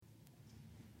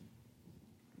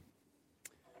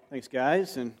Thanks,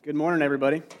 guys, and good morning,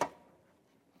 everybody. I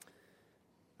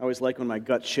always like when my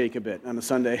guts shake a bit on a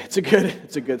Sunday. It's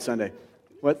a good Sunday.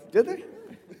 What, did they?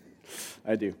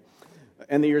 I do.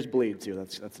 And the ears bleed, too.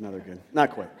 That's another good.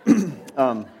 Not quite.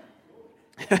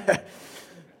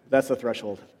 That's the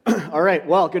threshold. All right,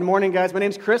 well, good morning, guys. My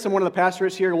name's Chris. I'm one of the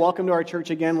pastors here. Welcome to our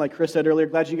church again, like Chris said earlier.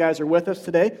 Glad you guys are with us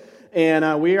today.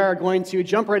 And we are going to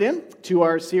jump right into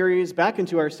our series,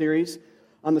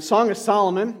 on the Song of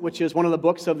Solomon, which is one of the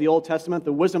books of the Old Testament,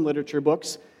 the wisdom literature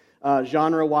books,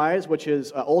 genre-wise, which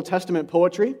is Old Testament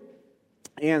poetry.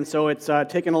 And so it's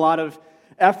taken a lot of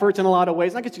effort in a lot of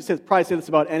ways. I guess you could probably say this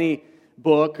about any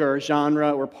book or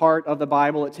genre or part of the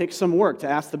Bible. It takes some work to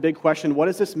ask the big question, what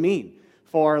does this mean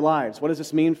for our lives? What does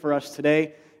this mean for us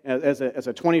today as a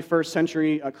 21st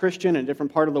century Christian in a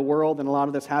different part of the world, and a lot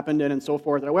of this happened in and so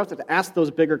forth? And we have to ask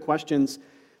those bigger questions,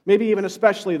 maybe even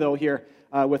especially, though, here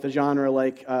with a genre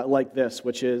like this,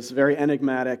 which is very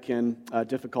enigmatic and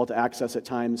difficult to access at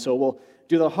times. So we'll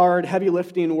do the hard, heavy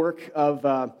lifting work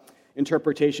of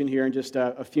interpretation here in just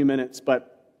a few minutes.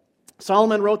 But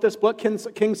Solomon wrote this book,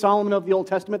 King Solomon of the Old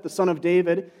Testament, the son of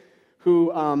David,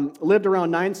 who lived around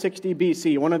 960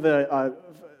 BC. One of the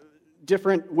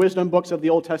different wisdom books of the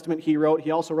Old Testament he wrote.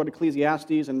 He also wrote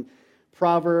Ecclesiastes and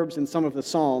Proverbs and some of the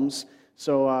Psalms.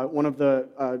 So one of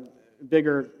the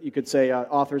bigger, you could say,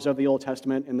 authors of the Old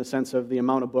Testament in the sense of the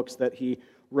amount of books that he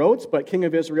wrote, but King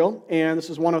of Israel, and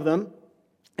this is one of them.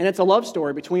 And it's a love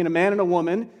story between a man and a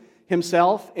woman,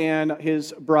 himself and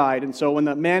his bride. And so when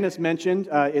the man is mentioned,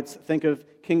 think of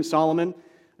King Solomon,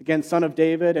 again, son of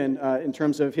David, and in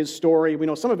terms of his story, we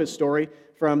know some of his story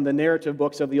from the narrative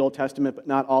books of the Old Testament, but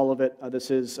not all of it.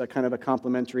 This is kind of a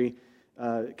complementary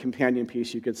companion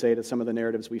piece, you could say, to some of the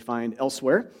narratives we find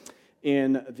elsewhere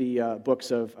in the books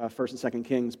of 1st and 2nd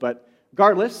Kings. But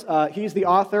regardless, he's the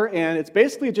author, and it's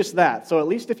basically just that. So at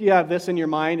least if you have this in your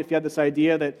mind, if you have this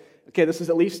idea that, okay, this is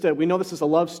at least, we know this is a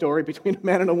love story between a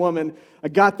man and a woman, I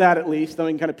got that at least, then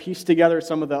we can kind of piece together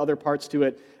some of the other parts to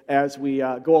it as we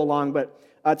go along. But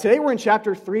today we're in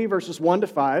chapter 3, verses 1 to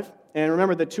 5, and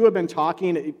remember, the two have been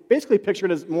talking, basically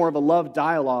pictured as more of a love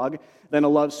dialogue than a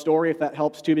love story, if that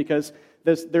helps too, because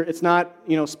it's not,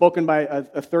 spoken by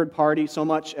a third party so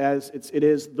much as it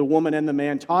is the woman and the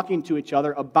man talking to each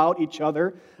other, about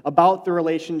the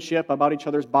relationship, about each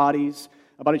other's bodies,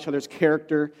 about each other's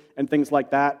character, and things like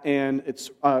that. And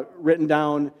it's written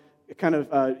down kind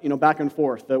of, back and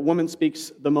forth. The woman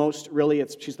speaks the most, really.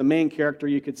 She's the main character,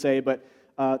 you could say, but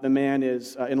the man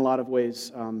is, in a lot of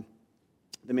ways,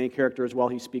 the main character as well.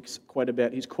 He speaks quite a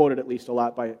bit. He's quoted at least a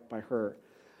lot by her.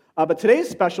 But today's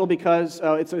special because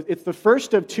it's the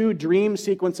first of two dream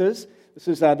sequences. This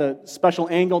is the special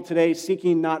angle today,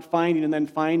 seeking, not finding, and then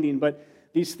finding. But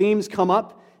these themes come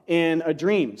up in a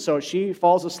dream. So she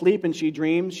falls asleep and she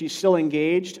dreams. She's still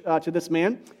engaged to this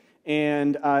man.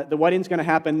 And the wedding's going to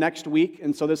happen next week.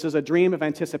 And so this is a dream of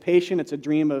anticipation. It's a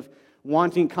dream of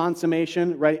wanting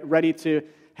consummation, ready to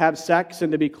have sex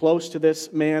and to be close to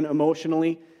this man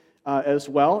emotionally. As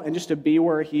well, and just to be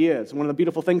where he is. One of the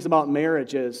beautiful things about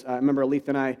marriage is, I remember Alethea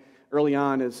and I, early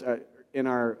on in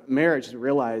our marriage,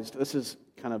 realized, this is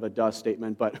kind of a duh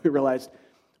statement, but we realized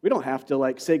we don't have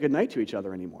to say goodnight to each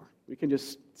other anymore. We can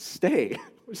just stay,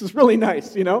 which is really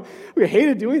nice, We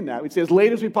hated doing that. We'd stay as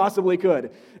late as we possibly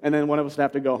could, and then one of us would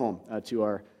have to go home to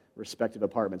our respective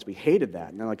apartments. We hated that,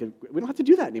 and they're like, we don't have to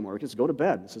do that anymore. We can just go to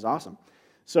bed. This is awesome.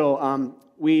 So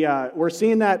we're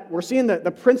seeing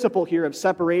the principle here of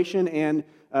separation and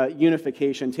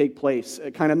unification take place.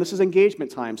 This is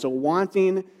engagement time. So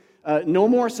wanting no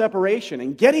more separation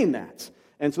and getting that.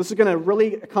 And so this is going to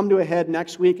really come to a head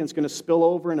next week, and it's going to spill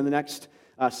over into the next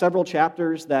several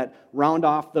chapters that round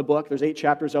off the book. There's 8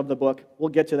 chapters of the book. We'll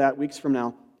get to that weeks from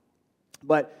now.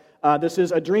 But this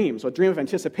is a dream. So a dream of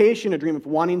anticipation, a dream of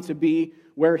wanting to be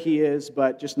where he is,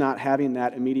 but just not having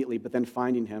that immediately, but then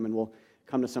finding him. And we'll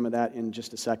come to some of that in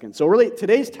just a second. So really,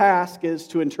 today's task is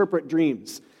to interpret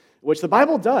dreams, which the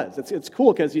Bible does. It's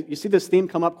cool because you see this theme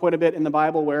come up quite a bit in the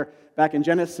Bible, where back in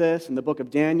Genesis and the book of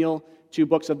Daniel, 2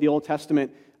 books of the Old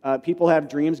Testament, people have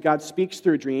dreams. God speaks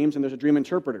through dreams, and there's a dream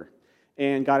interpreter.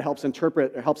 And God helps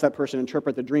that person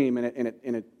interpret the dream, and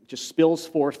it just spills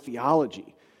forth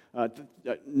theology,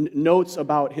 notes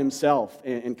about himself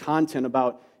and content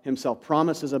about himself,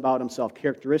 promises about himself,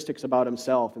 characteristics about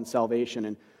himself and salvation,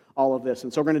 and all of this.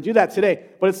 And so we're going to do that today.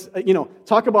 But it's,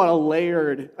 talk about a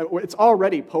layered, it's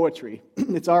already poetry.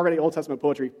 It's already Old Testament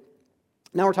poetry.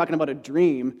 Now we're talking about a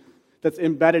dream that's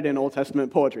embedded in Old Testament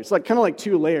poetry. It's kind of like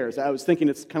 2 layers. I was thinking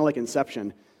it's kind of like Inception.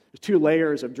 There's 2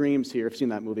 layers of dreams here. I've seen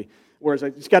that movie. whereas I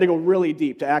just got to go really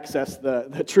deep to access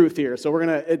the truth here. So we're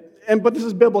going to, but this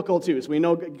is biblical too, so we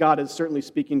know God is certainly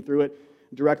speaking through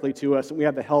it directly to us, and we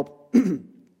have the help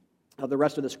of the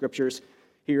rest of the scriptures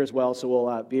here as well, so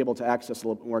we'll be able to access a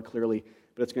little bit more clearly,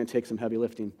 but it's going to take some heavy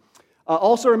lifting.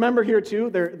 Also remember here too,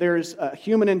 there's a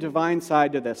human and divine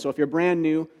side to this. So if you're brand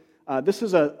new, this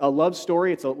is a love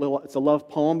story. It's a love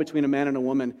poem between a man and a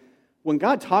woman. When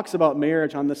God talks about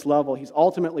marriage on this level, he's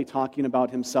ultimately talking about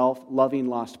himself loving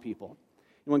lost people.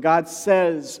 And when God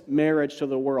says marriage to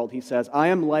the world, he says, I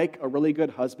am like a really good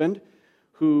husband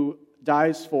who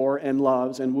dies for and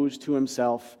loves and woos to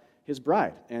himself his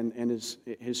bride. And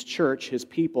his church, his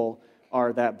people,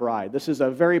 are that bride. This is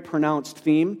a very pronounced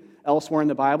theme elsewhere in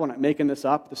the Bible. I'm not making this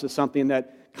up. This is something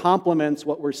that complements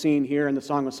what we're seeing here in the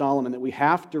Song of Solomon, that we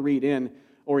have to read in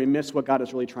or we miss what God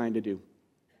is really trying to do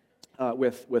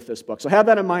with this book. So have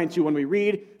that in mind too when we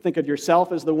read. Think of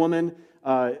yourself as the woman,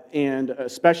 and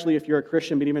especially if you're a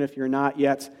Christian, but even if you're not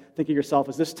yet, think of yourself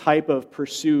as this type of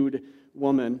pursued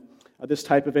woman, this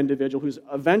type of individual who's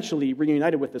eventually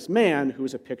reunited with this man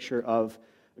who's a picture of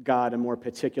God, and more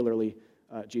particularly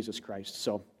Jesus Christ.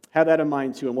 So have that in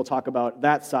mind too, and we'll talk about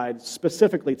that side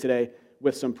specifically today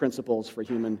with some principles for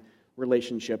human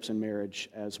relationships and marriage,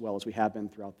 as well as we have been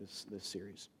throughout this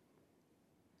series.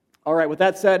 All right, with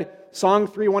that said, Song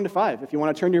 3, 1-5. If you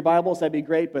want to turn to your Bibles, that'd be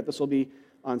great, but this will be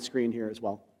on screen here as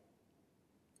well.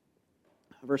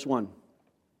 Verse 1.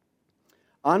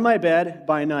 On my bed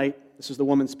by night, this is the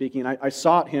woman speaking, I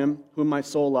sought him whom my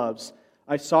soul loves.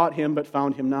 I sought him, but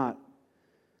found him not.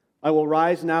 I will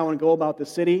rise now and go about the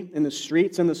city, in the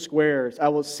streets and the squares. I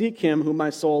will seek him whom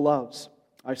my soul loves.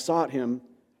 I sought him,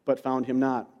 but found him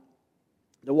not.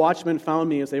 The watchmen found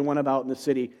me as they went about in the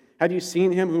city. Have you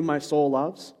seen him whom my soul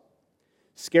loves?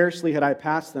 Scarcely had I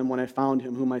passed them when I found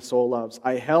him whom my soul loves.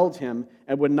 I held him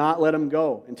and would not let him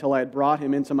go until I had brought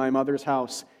him into my mother's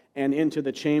house and into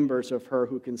the chambers of her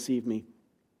who conceived me.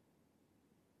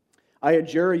 I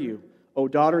adjure you, O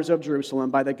daughters of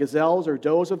Jerusalem, by the gazelles or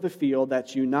does of the field,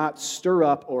 that you not stir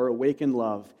up or awaken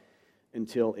love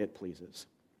until it pleases.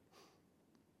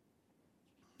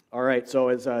 All right, so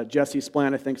as Jesse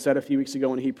Splant, I think, said a few weeks ago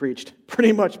when he preached,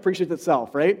 pretty much preaches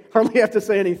itself, right? Hardly have to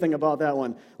say anything about that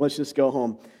one. Let's just go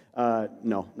home.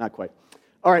 No, not quite.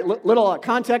 All right, little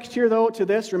context here, though, to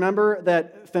this. Remember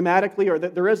that thematically, or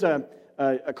that there is a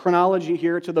chronology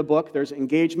here to the book. There's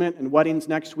engagement and weddings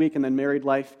next week, and then married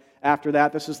life after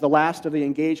that. This is the last of the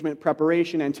engagement,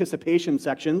 preparation, anticipation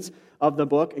sections of the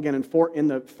book, again, in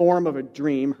the form of a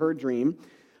dream, her dream.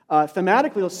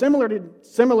 Thematically,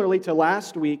 similarly to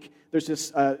last week, there's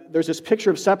this picture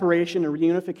of separation and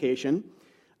reunification.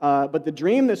 But the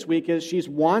dream this week is she's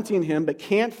wanting him, but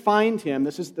can't find him.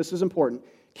 This is important.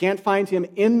 Can't find him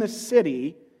in the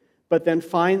city, but then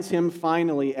finds him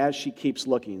finally as she keeps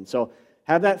looking. So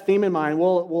have that theme in mind.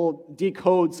 We'll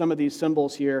decode some of these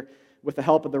symbols here with the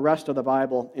help of the rest of the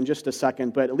Bible in just a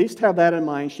second. But at least have that in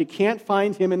mind. She can't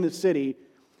find him in the city,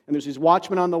 and there's these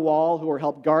watchmen on the wall who are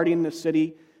help guarding the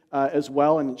city as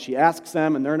well, and she asks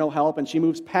them, and they're no help, and she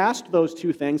moves past those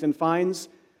two things and finds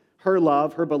her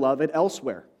love, her beloved,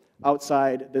 elsewhere,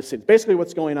 outside the city. Basically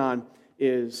what's going on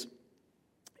is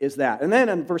that. And then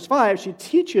in verse 5, she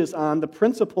teaches on the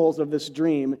principles of this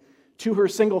dream to her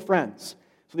single friends.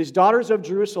 So these daughters of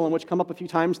Jerusalem, which come up a few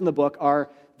times in the book, are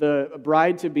the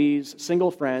bride-to-be's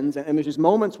single friends, and there's these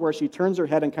moments where she turns her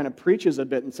head and kind of preaches a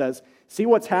bit and says, see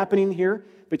what's happening here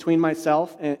between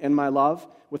myself and my love,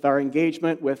 with our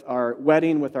engagement, with our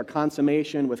wedding, with our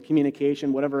consummation, with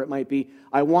communication, whatever it might be.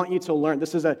 I want you to learn.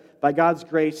 This is by God's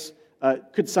grace,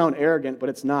 could sound arrogant, but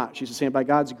it's not. She's just saying, by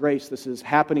God's grace, this is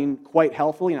happening quite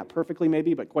healthily, not perfectly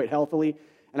maybe, but quite healthily,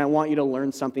 and I want you to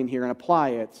learn something here and apply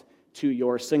it to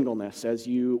your singleness as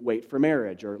you wait for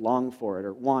marriage or long for it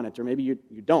or want it, or maybe you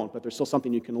don't, but there's still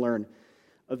something you can learn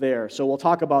there. So we'll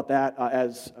talk about that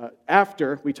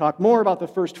after we talk more about the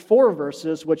first 4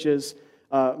 verses, which is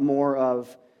more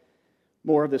of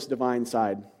this divine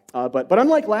side. But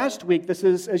unlike last week, this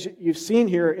is, as you've seen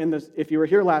here if you were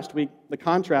here last week, the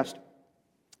contrast.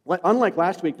 Unlike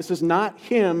last week, this is not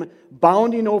him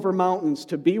bounding over mountains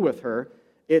to be with her.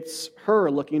 It's her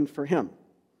looking for him.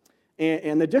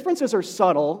 And the differences are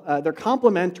subtle. They're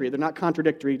complementary. They're not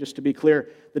contradictory, just to be clear.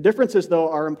 The differences, though,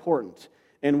 are important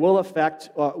and will affect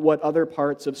what other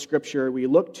parts of Scripture we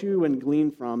look to and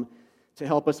glean from to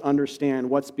help us understand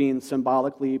what's being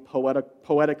symbolically,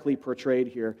 poetically portrayed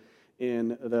here in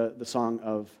the Song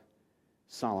of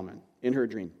Solomon, in her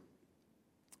dream.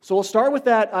 So we'll start with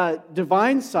that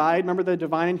divine side. Remember the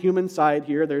divine and human side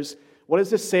here. There's what does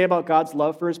this say about God's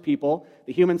love for his people?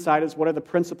 The human side is what are the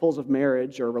principles of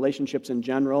marriage or relationships in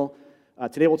general?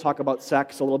 Today we'll talk about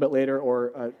sex a little bit later,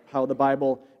 or how the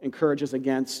Bible encourages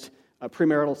against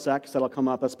premarital sex. That'll come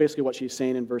up. That's basically what she's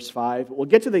saying in verse 5. We'll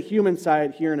get to the human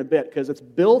side here in a bit, because it's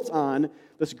built on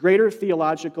this greater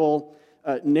theological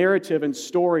narrative and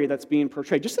story that's being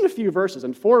portrayed. Just in a few verses,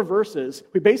 in 4 verses,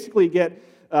 we basically get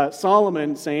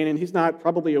Solomon saying, and he's not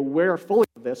probably aware fully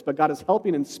of this, but God is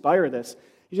helping inspire this.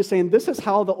 He's just saying, this is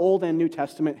how the Old and New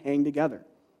Testament hang together.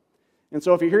 And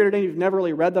so if you're here today and you've never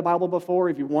really read the Bible before,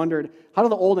 if you've wondered, how do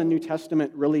the Old and New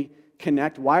Testament really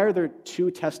connect? Why are there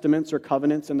 2 testaments or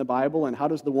covenants in the Bible? And how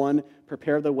does the one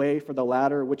prepare the way for the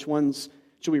latter? Which ones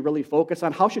should we really focus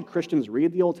on? How should Christians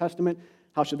read the Old Testament?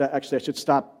 How should that, actually, I should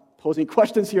stop posing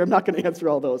questions here. I'm not going to answer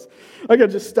all those. I'm going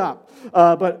to just stop.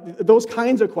 But those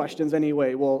kinds of questions,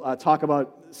 anyway, we'll talk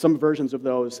about some versions of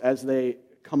those as they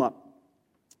come up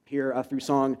here through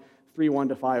Song 3,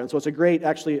 1-5. And so it's a great,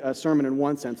 actually, sermon in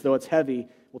one sense, though it's heavy.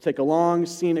 We'll take a long,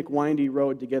 scenic, windy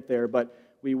road to get there, but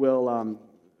we will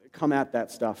come at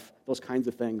that stuff, those kinds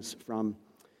of things, from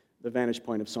the vantage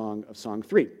point of Song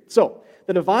 3. So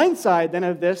the divine side, then,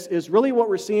 of this is really what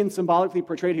we're seeing symbolically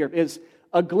portrayed here, is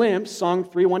a glimpse. Song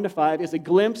 3, 1-5, is a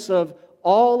glimpse of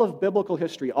all of biblical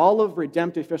history, all of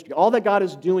redemptive history, all that God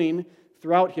is doing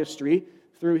throughout history,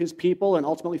 through His people, and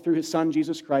ultimately through His Son,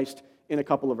 Jesus Christ, in a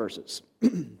couple of verses.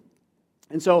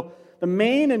 And so the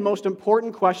main and most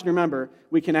important question, remember,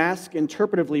 we can ask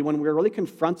interpretively when we're really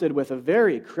confronted with a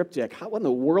very cryptic, what in the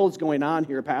world's going on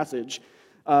here passage,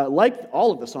 like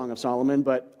all of the Song of Solomon,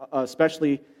 but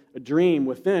especially a dream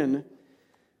within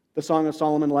the Song of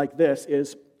Solomon like this,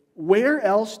 is where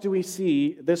else do we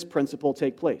see this principle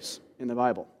take place in the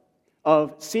Bible?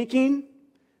 Of seeking,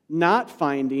 not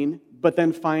finding, but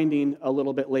then finding a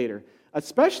little bit later.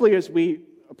 Especially as we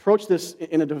approach this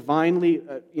in a divinely,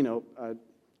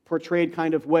 portrayed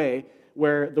kind of way,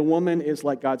 where the woman is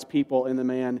like God's people and the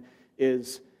man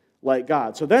is like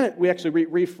God. So then we actually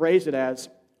rephrase it as,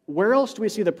 where else do we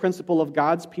see the principle of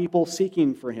God's people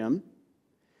seeking for Him,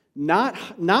 not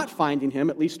finding Him,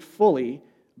 at least fully,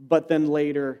 but then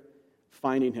later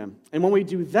finding Him? And when we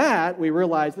do that, we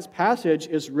realize this passage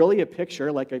is really a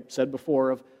picture, like I said before,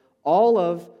 of all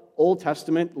of Old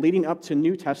Testament leading up to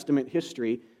New Testament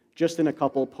history, just in a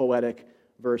couple poetic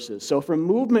verses. So from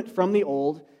movement from the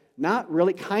Old, not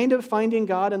really kind of finding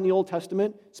God in the Old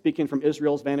Testament, speaking from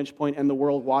Israel's vantage point and the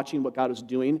world watching what God is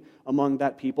doing among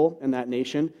that people and that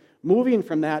nation, moving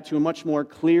from that to a much more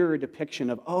clear depiction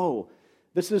of,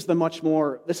 this is the much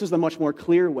more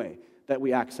clear way that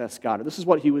we access God. Or this is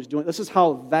what He was doing. This is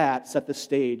how that set the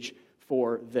stage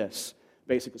for this,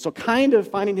 basically. So kind of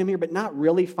finding Him here, but not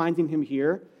really finding Him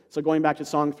here. So going back to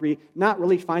Song 3, not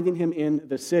really finding Him in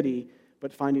the city,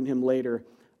 but finding Him later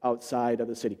outside of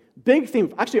the city. Big theme.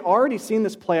 I've actually already seen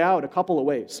this play out a couple of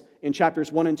ways in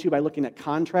chapters 1 and 2 by looking at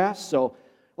contrast. So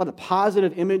a lot of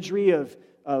positive imagery of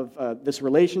this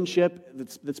relationship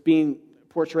that's being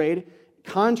portrayed,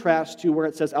 contrast to where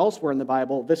it says elsewhere in the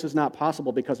Bible, this is not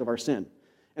possible because of our sin.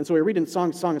 And so we read in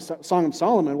Song of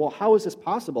Solomon, well, how is this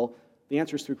possible? The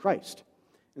answer is through Christ.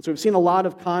 And so we've seen a lot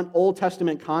of Old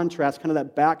Testament contrast, kind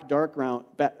of that dark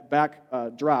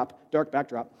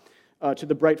backdrop, to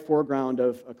the bright foreground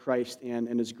of Christ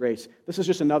and His grace. This is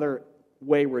just another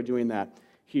way we're doing that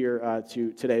here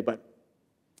today. But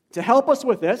to help us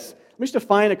with this, let me just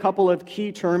define a couple of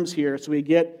key terms here so we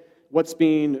get what's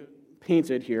being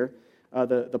painted here,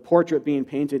 the portrait being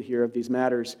painted here of these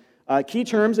matters. Key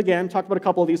terms, again, talked about a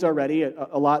couple of these already,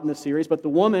 a lot in this series, but the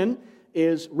woman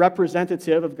is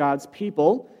representative of God's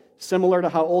people, similar to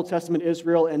how Old Testament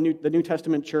Israel and the New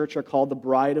Testament church are called the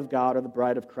bride of God or the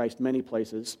bride of Christ many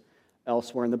places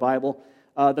elsewhere in the Bible.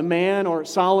 The man, or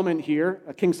Solomon here,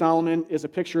 King Solomon, is a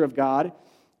picture of God,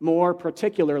 more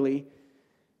particularly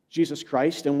Jesus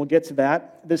Christ, and we'll get to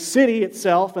that. The city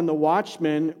itself and the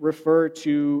watchmen refer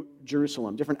to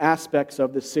Jerusalem, different aspects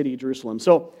of the city, Jerusalem.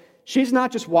 So she's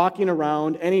not just walking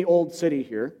around any old city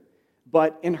here,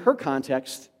 but in her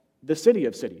context, the city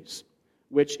of cities,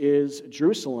 which is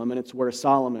Jerusalem, and it's where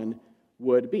Solomon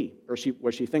would be, or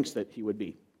where she thinks that he would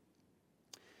be.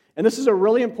 And this is a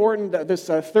really important, this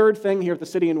third thing here at the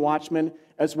city and watchmen,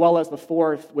 as well as the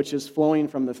fourth, which is flowing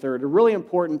from the third. A really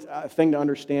important thing to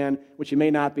understand, which you may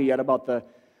not be yet about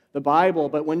the Bible,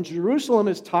 but when Jerusalem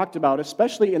is talked about,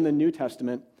 especially in the New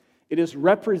Testament, it is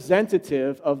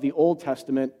representative of the Old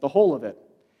Testament, the whole of it,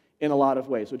 in a lot of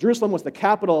ways. So Jerusalem was the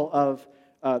capital of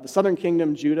the southern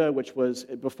kingdom, Judah, which was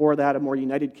before that a more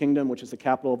united kingdom, which is the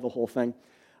capital of the whole thing.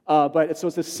 So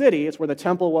it's the city, it's where the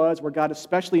temple was, where God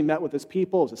especially met with His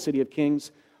people. It was a city of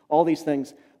kings, all these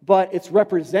things. But it's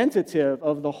representative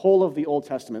of the whole of the Old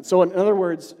Testament. So in other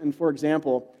words, and for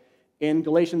example, In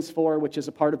Galatians 4, which is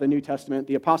a part of the New Testament,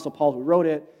 the Apostle Paul, who wrote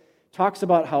it, talks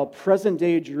about how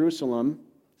present-day Jerusalem,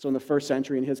 so in the first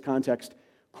century in his context,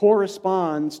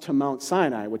 corresponds to Mount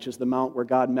Sinai, which is the mount where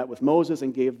God met with Moses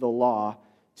and gave the law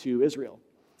to Israel.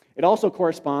 It also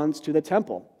corresponds to the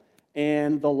temple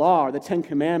and the law, the Ten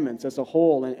Commandments as a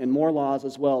whole, and more laws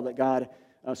as well that God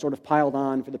sort of piled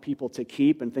on for the people to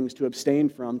keep and things to abstain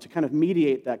from to kind of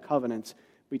mediate that covenant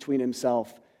between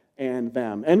himself and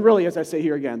them. And really, as I say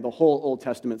here again, the whole Old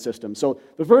Testament system. So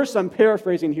the verse I'm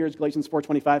paraphrasing here is Galatians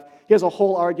 4:25. He has a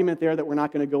whole argument there that we're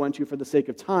not going to go into for the sake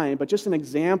of time, but just an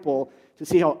example to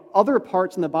see how other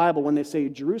parts in the Bible, when they say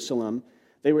Jerusalem,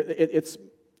 it's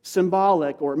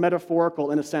symbolic or metaphorical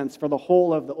in a sense for the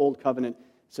whole of the Old Covenant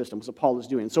system, is what Paul is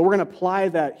doing. So we're going to apply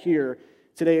that here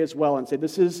today as well and say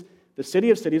this is the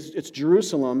city of cities, it's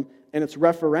Jerusalem, and it's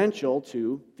referential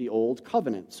to the Old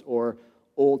Covenant or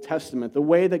Old Testament, the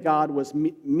way that God was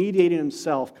mediating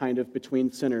himself kind of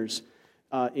between sinners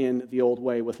in the old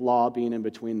way, with law being in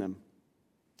between them.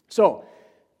 So,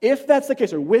 if that's the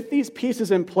case, or with these pieces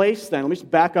in place then, let me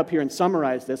just back up here and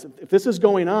summarize this. If this is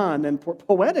going on, then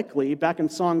poetically, back in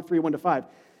Song 3, 1-5,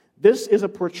 this is a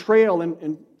portrayal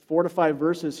in 4 to 5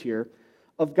 verses here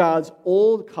of God's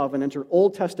Old Covenant or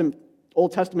Old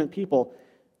Testament people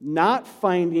not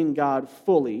finding God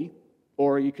fully,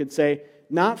 or you could say,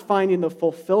 not finding the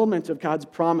fulfillment of God's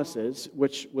promises,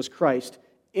 which was Christ,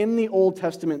 in the Old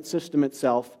Testament system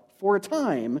itself for a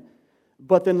time,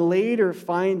 but then later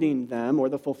finding them, or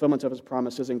the fulfillment of his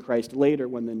promises in Christ later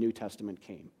when the New Testament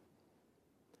came.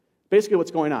 Basically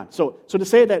what's going on. So to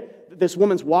say that this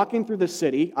woman's walking through the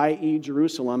city, i.e.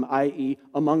 Jerusalem, i.e.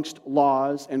 amongst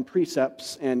laws and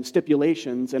precepts and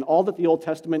stipulations and all that the Old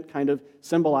Testament kind of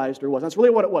symbolized or was. That's really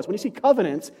what it was. When you see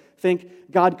covenants, think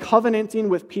God covenanting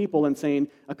with people and saying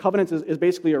a covenant is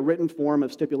basically a written form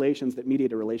of stipulations that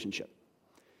mediate a relationship.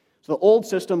 So the old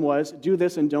system was do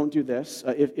this and don't do this.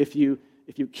 If you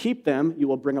keep them, you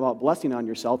will bring about blessing on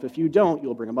yourself. If you don't, you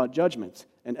will bring about judgment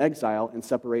and exile and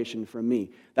separation from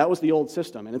me. That was the old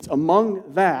system. And it's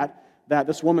among that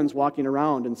this woman's walking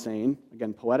around and saying,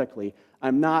 again, poetically,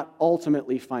 I'm not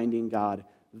ultimately finding God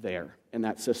there in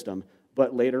that system,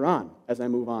 but later on, as I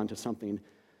move on to something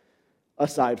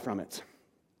aside from it.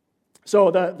 So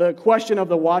the question of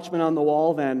the watchman on the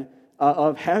wall then,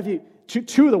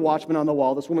 to the watchman on the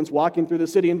wall, this woman's walking through the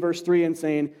city in verse 3 and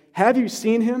saying, have you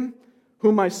seen him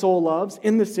whom my soul loves,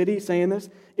 in the city, saying this,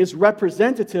 is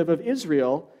representative of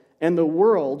Israel and the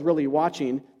world really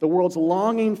watching, the world's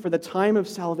longing for the time of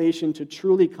salvation to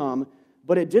truly come,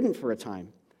 but it didn't for a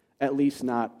time, at least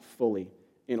not fully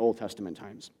in Old Testament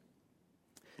times.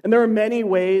 And there are many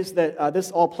ways that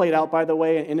this all played out, by the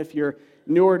way, and if you're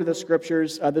newer to the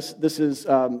Scriptures, this is,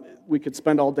 we could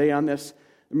spend all day on this.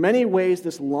 Many ways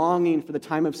this longing for the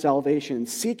time of salvation,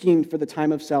 seeking for the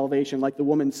time of salvation, like the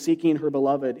woman seeking her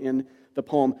beloved in the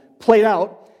poem, played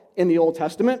out in the Old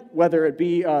Testament, whether it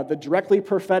be the directly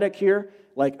prophetic here,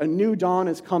 like a new dawn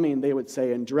is coming, they would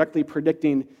say, and directly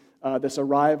predicting this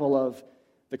arrival of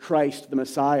the Christ, the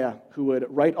Messiah, who would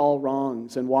right all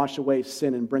wrongs and wash away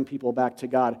sin and bring people back to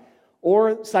God.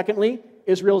 Or, secondly,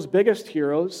 Israel's biggest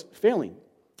heroes failing,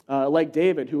 like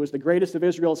David, who was the greatest of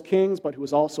Israel's kings, but who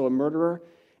was also a murderer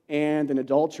and an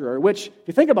adulterer, which, if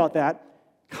you think about that,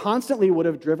 constantly would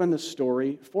have driven the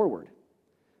story forward.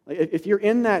 If you're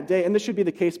in that day, and this should be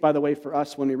the case, by the way, for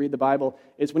us when we read the Bible,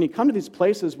 is when you come to these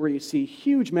places where you see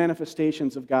huge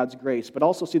manifestations of God's grace, but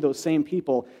also see those same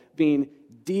people being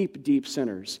deep, deep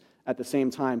sinners at the same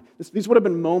time. These would have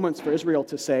been moments for Israel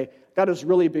to say, God has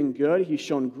really been good, he's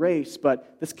shown grace,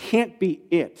 but this can't be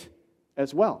it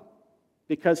as well.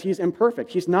 Because he's imperfect.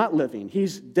 He's not living.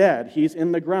 He's dead. He's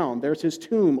in the ground. There's his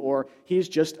tomb. Or he's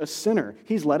just a sinner.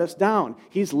 He's let us down.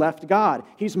 He's left God.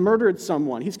 He's murdered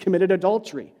someone. He's committed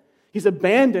adultery. He's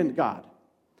abandoned God.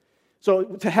 So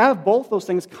to have both those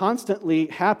things constantly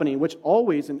happening, which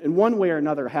always in one way or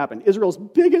another happen, Israel's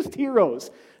biggest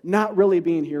heroes not really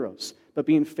being heroes, but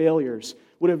being failures,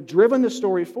 would have driven the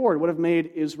story forward, would have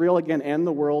made Israel again and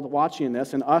the world watching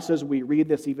this, and us as we read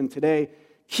this even today,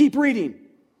 keep reading.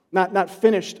 Not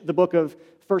finished the book of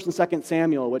 1st and 2nd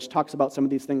Samuel, which talks about some of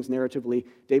these things narratively,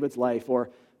 David's life, or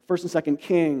 1st and 2nd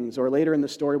Kings, or later in the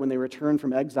story when they return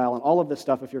from exile, and all of this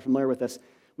stuff, if you're familiar with this.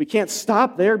 We can't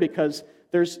stop there because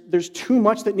there's too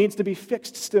much that needs to be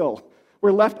fixed still.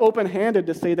 We're left open-handed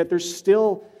to say that there's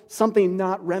still something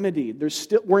not remedied. We're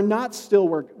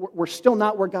still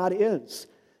not where God is.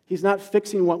 He's not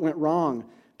fixing what went wrong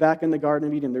back in the Garden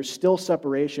of Eden. There's still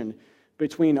separation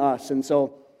between us. And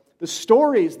so the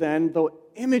stories then, the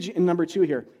image in number 2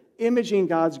 here, imaging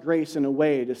God's grace in a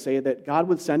way to say that God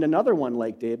would send another one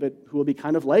like David, who will be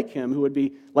kind of like him, who would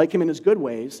be like him in his good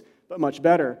ways, but much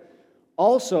better,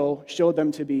 also showed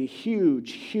them to be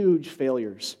huge, huge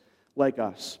failures like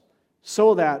us,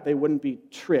 so that they wouldn't be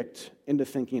tricked into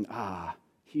thinking,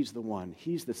 he's the one,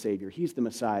 he's the Savior, he's the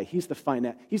Messiah, he's the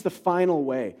final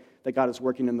way that God is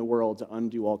working in the world to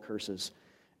undo all curses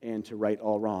and to right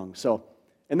all wrong. So,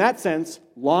 in that sense,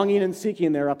 longing and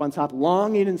seeking there up on top,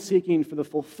 longing and seeking for the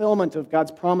fulfillment of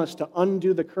God's promise to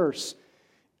undo the curse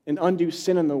and undo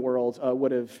sin in the world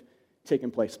would have taken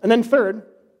place. And then third,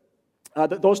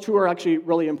 those two are actually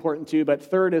really important too, but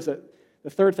the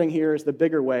third thing here is the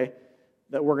bigger way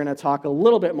that we're going to talk a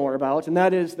little bit more about, and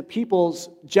that is the people's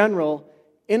general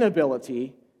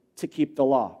inability to keep the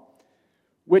law,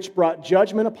 which brought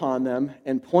judgment upon them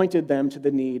and pointed them to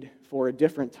the need for a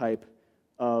different type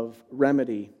of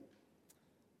remedy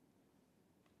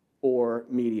or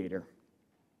mediator.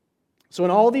 So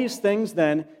in all these things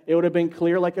then, it would have been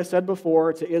clear, like I said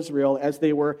before, to Israel as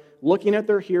they were looking at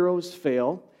their heroes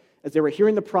fail, as they were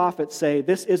hearing the prophets say,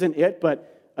 this isn't it, but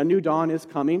a new dawn is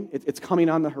coming. It's coming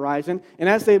on the horizon. And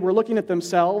as they were looking at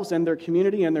themselves and their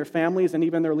community and their families and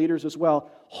even their leaders as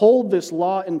well, hold this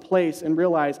law in place and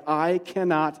realize, I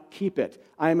cannot keep it.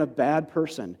 I am a bad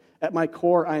person. At my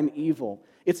core, I am evil.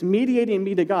 It's mediating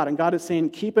me to God, and God is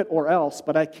saying, keep it or else,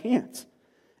 but I can't.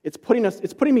 It's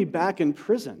putting me back in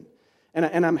prison.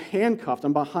 And I'm handcuffed,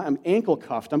 I'm ankle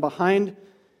cuffed, I'm behind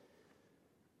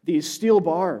these steel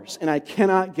bars, and I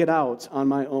cannot get out on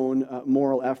my own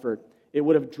moral effort. It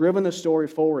would have driven the story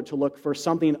forward to look for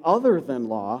something other than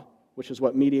law, which is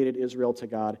what mediated Israel to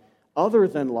God, other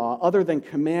than law, other than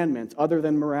commandment, other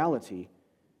than morality,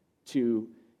 to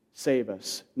save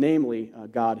us, namely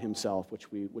God himself,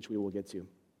 which we will get to.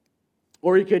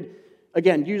 Or you could,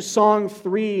 again, use Song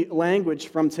 3 language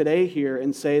from today here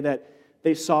and say that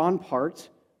they saw in part,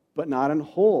 but not in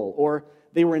whole, or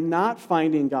they were not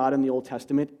finding God in the Old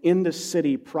Testament in the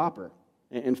city proper.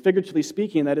 And figuratively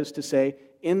speaking, that is to say,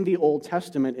 in the Old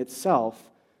Testament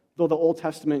itself, though the Old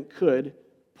Testament could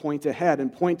point ahead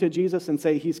and point to Jesus and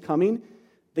say he's coming,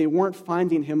 they weren't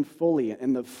finding him fully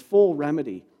and the full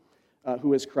remedy,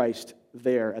 who is Christ,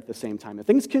 there at the same time. And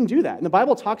things can do that. And the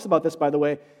Bible talks about this, by the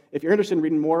way. If you're interested in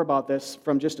reading more about this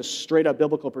from just a straight-up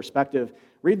biblical perspective,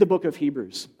 read the book of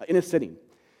Hebrews in a sitting.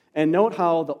 And note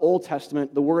how the Old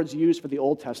Testament, the words used for the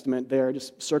Old Testament there,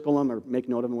 just circle them or make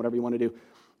note of them, whatever you want to do.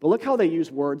 But look how they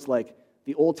use words like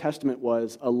the Old Testament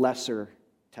was a lesser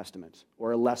testament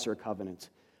or a lesser covenant.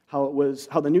 How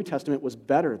the New Testament was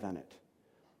better than it.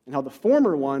 And how the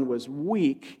former one was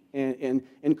weak and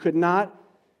could not,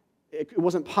 it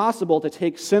wasn't possible to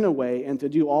take sin away and to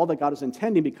do all that God was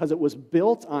intending because it was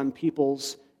built on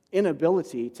people's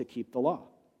inability to keep the law.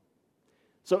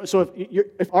 So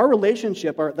if our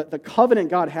relationship, the covenant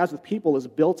God has with people is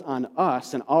built on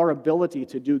us and our ability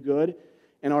to do good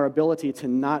and our ability to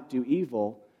not do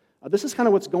evil, this is kind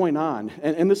of what's going on.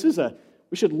 And this is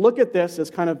we should look at this as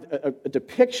kind of a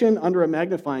depiction under a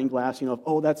magnifying glass, of,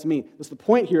 oh, that's me. The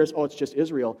point here is, oh, it's just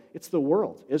Israel. It's the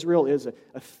world. Israel is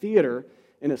a theater,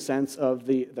 in a sense, of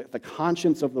the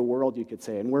conscience of the world, you could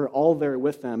say. And we're all there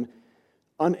with them,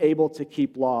 unable to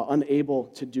keep law, unable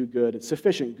to do good,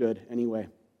 sufficient good anyway,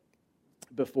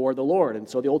 before the Lord. And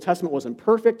so the Old Testament wasn't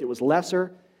perfect, it was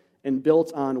lesser and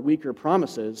built on weaker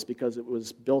promises because it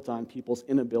was built on people's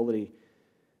inability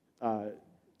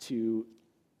to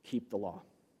keep the law.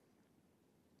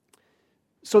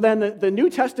 So then the New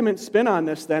Testament spin on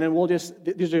this then, and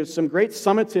these are some great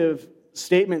summative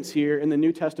statements here in the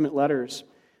New Testament letters.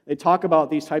 They talk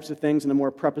about these types of things in a more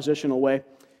prepositional way.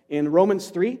 In Romans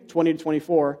 3, 20 to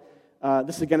 24,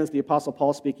 this again is the Apostle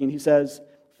Paul speaking. He says,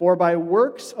 "For by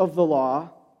works of the law,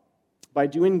 by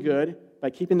doing good, by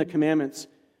keeping the commandments,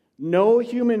 no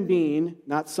human being,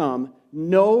 not some,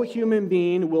 no human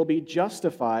being will be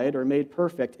justified or made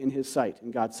perfect in his sight, in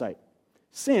God's sight,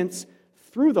 since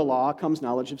through the law comes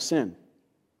knowledge of sin."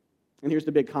 And here's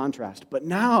the big contrast. But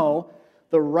now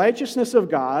the righteousness of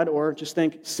God, or just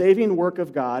think saving work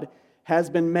of God, has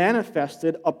been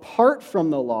manifested apart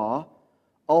from the law,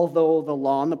 although the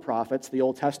law and the prophets, the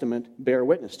Old Testament, bear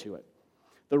witness to it.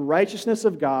 The righteousness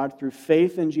of God through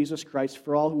faith in Jesus Christ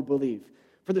for all who believe.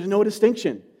 For there's no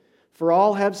distinction. For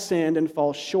all have sinned and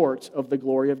fall short of the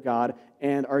glory of God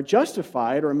and are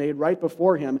justified or made right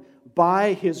before him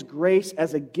by his grace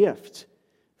as a gift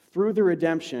through the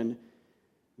redemption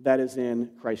that is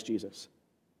in Christ Jesus.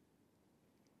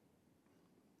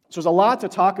 So there's a lot to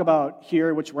talk about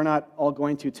here, which we're not all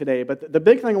going to today. But the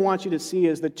big thing I want you to see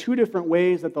is the two different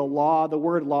ways that the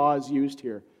word law is used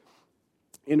here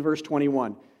in verse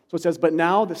 21. So it says, "But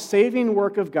now the saving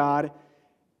work of God,"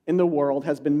 in the world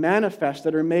has been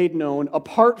manifested or made known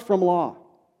apart from law,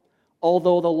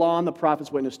 although the law and the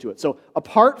prophets witness to it. So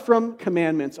apart from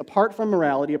commandments, apart from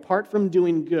morality, apart from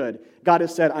doing good, God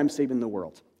has said, I'm saving the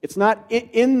world. It's not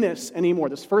in this anymore.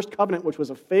 This first covenant, which was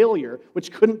a failure,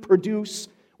 which couldn't produce,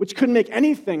 which couldn't make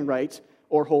anything right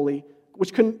or holy,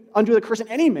 which couldn't undo the curse in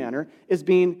any manner, is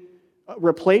being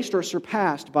replaced or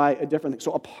surpassed by a different thing.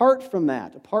 So apart from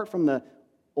that, apart from the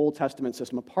Old Testament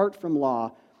system, apart from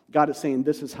law, God is saying,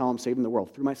 this is how I'm saving the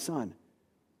world, through my Son,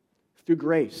 through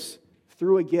grace,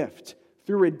 through a gift,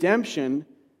 through redemption,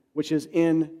 which is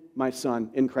in my Son,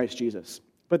 in Christ Jesus.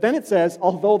 But then it says,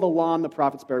 although the law and the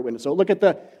prophets bear witness. So look at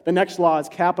the next law is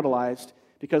capitalized,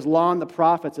 because law and the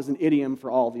prophets is an idiom for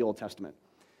all the Old Testament.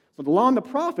 So the law and the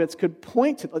prophets could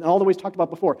point to, and all the ways talked about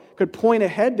before, could point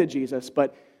ahead to Jesus,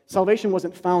 but salvation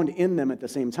wasn't found in them at the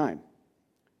same time.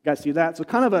 You guys see that? So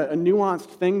kind of a nuanced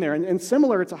thing there, and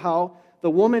similar to how the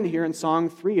woman here in Song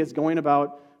 3 is going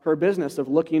about her business of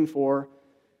looking for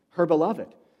her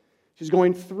beloved. She's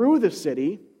going through the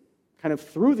city, kind of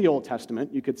through the Old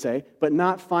Testament, you could say, but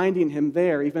not finding him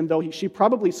there, even though she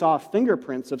probably saw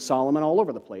fingerprints of Solomon all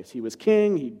over the place. He was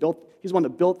king, he's one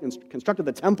that built and constructed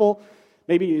the temple.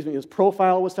 Maybe his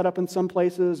profile was set up in some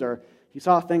places, or he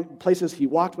saw places he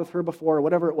walked with her before, or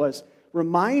whatever it was.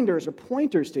 Reminders or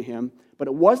pointers to him, but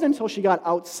it wasn't until she got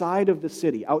outside of the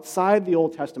city, outside the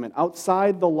Old Testament,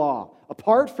 outside the law,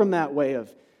 apart from that way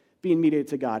of being mediated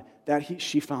to God, that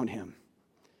she found him.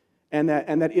 And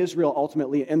that Israel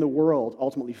ultimately, and the world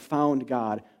ultimately found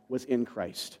God was in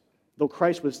Christ. Though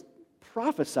Christ was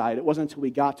prophesied, it wasn't until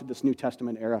we got to this New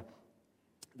Testament era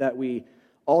that we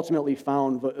ultimately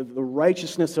found the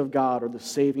righteousness of God or the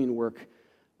saving work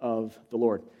of the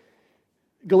Lord.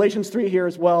 Galatians 3 here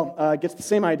as well gets the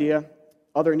same idea,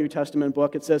 other New Testament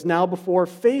book. It says, now before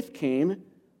faith came,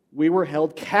 we were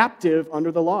held captive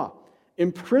under the law,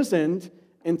 imprisoned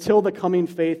until the coming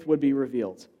faith would be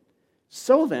revealed.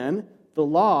 So then, the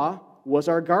law was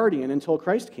our guardian until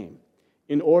Christ came,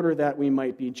 in order that we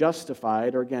might be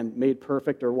justified, or again, made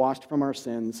perfect or washed from our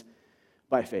sins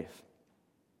by faith.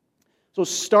 So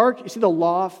stark, you see the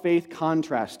law-faith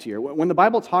contrast here. When the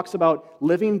Bible talks about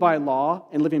living by law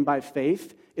and living by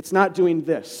faith, it's not doing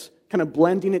this, kind of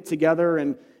blending it together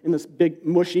and in this big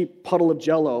mushy puddle of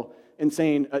Jell-O and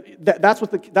saying, that's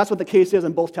what the case is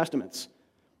in both Testaments.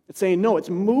 It's saying, no, it's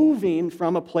moving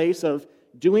from a place of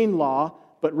doing law,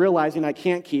 but realizing I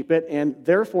can't keep it, and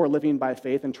therefore living by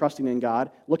faith and trusting in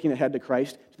God, looking ahead to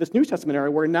Christ, to this New Testament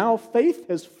era where now faith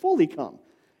has fully come.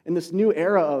 In this new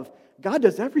era of God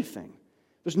does everything.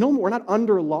 We're not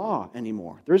under law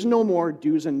anymore. There's no more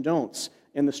do's and don'ts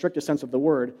in the strictest sense of the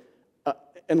word,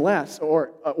 unless,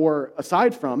 or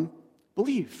aside from,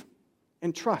 believe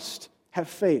and trust, have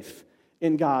faith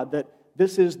in God, that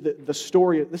this is the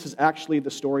story, this is actually the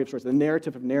story of stories, the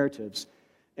narrative of narratives.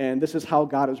 And this is how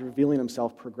God is revealing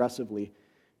himself progressively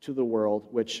to the world,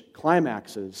 which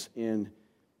climaxes in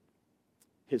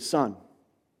his Son.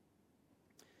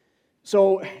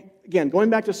 So, again, going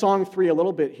back to Song 3 a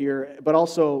little bit here, but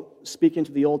also speaking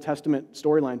to the Old Testament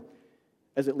storyline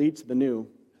as it leads to the New,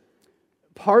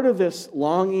 part of this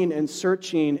longing and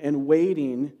searching and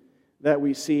waiting that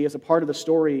we see as a part of the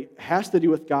story has to do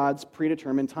with God's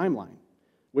predetermined timeline,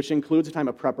 which includes a time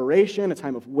of preparation, a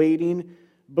time of waiting,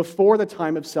 before the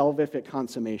time of salvific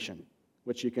consummation,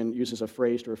 which you can use as a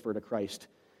phrase to refer to Christ.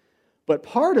 But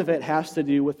part of it has to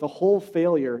do with the whole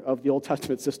failure of the Old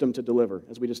Testament system to deliver,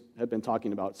 as we just have been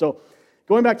talking about. So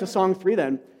going back to Song 3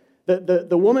 then,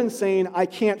 the woman saying, I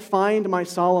can't find my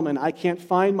Solomon, I can't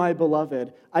find my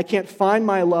beloved, I can't find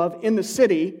my love in the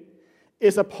city,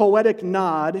 is a poetic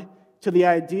nod to the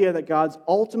idea that God's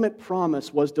ultimate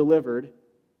promise was delivered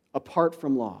apart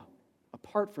from law.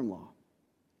 Apart from law.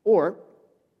 Or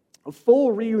a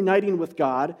full reuniting with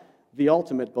God, the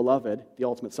ultimate beloved, the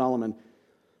ultimate Solomon,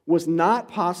 was not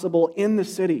possible in the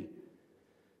city,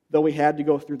 though we had to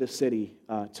go through the city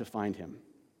to find him.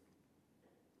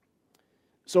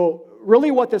 So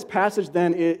really what this passage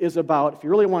then is about, if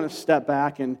you really want to step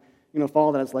back and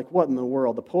follow that, it's like, what in the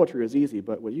world? The poetry is easy,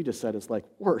 but what you just said is like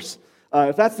worse.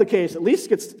 If that's the case, at least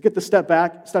get the step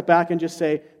back and just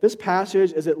say, this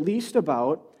passage is at least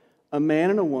about a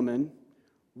man and a woman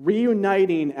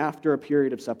reuniting after a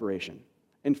period of separation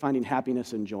and finding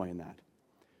happiness and joy in that,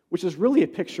 which is really a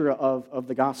picture of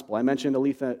the gospel. I mentioned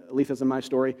Aletha's in my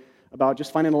story about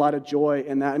just finding a lot of joy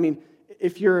in that. I mean,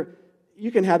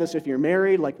 you can have this if you're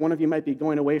married, like one of you might be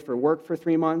going away for work for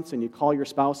 3 months and you call your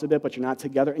spouse a bit, but you're not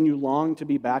together and you long to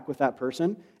be back with that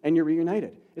person and you're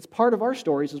reunited. It's part of our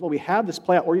stories as well. We have this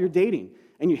play out, or you're dating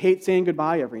and you hate saying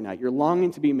goodbye every night. You're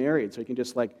longing to be married so you can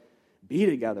just be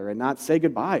together and not say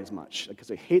goodbye as much, because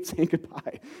I hate saying goodbye.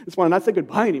 I just want to not say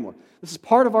goodbye anymore. This is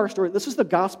part of our story. This is the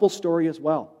gospel story as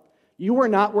well. You are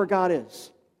not where God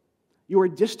is. You are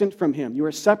distant from Him. You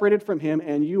are separated from Him,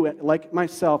 and you, like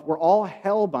myself, we're all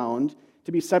hell-bound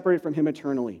to be separated from Him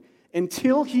eternally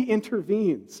until He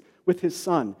intervenes with His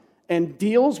Son and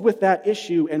deals with that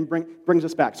issue and brings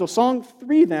us back. So Song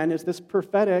 3, then, is this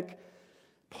prophetic,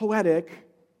 poetic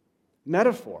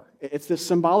metaphor. It's this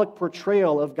symbolic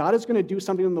portrayal of God is going to do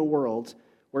something in the world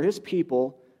where His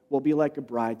people will be like a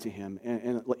bride to Him.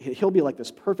 And He'll be like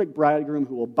this perfect bridegroom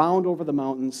who will bound over the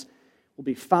mountains, will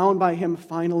be found by Him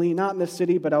finally, not in the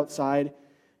city, but outside,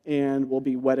 and will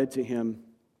be wedded to Him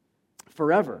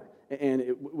forever.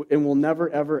 And will never,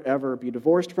 ever, ever be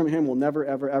divorced from Him, will never,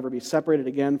 ever, ever be separated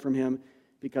again from Him,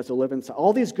 because He'll live inside.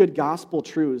 All these good gospel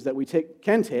truths that we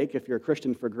can take if you're a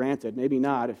Christian for granted, maybe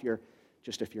not if you're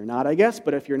not, I guess,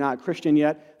 but if you're not a Christian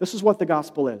yet, this is what the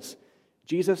gospel is.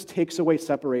 Jesus takes away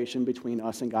separation between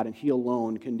us and God, and He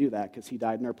alone can do that because He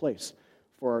died in our place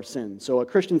for our sins. So a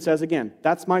Christian says, again,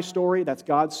 that's my story, that's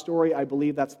God's story, I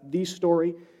believe that's the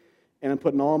story, and I'm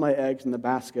putting all my eggs in the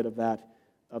basket of that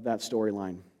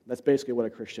storyline. That's basically what a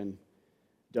Christian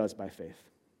does by faith.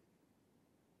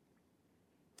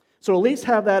 So at least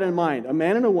have that in mind. A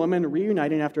man and a woman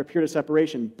reuniting after a period of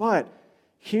separation. But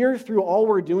hear through all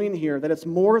we're doing here that it's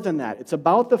more than that. It's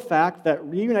about the fact that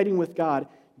reuniting with God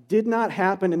did not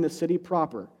happen in the city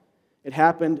proper. It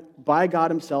happened by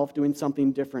God Himself doing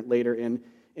something different later in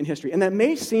history. And that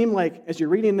may seem like, as you're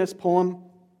reading this poem,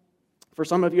 for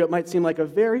some of you it might seem like a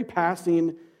very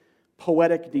passing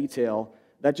poetic detail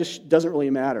that just doesn't really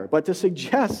matter. But to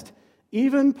suggest,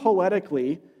 even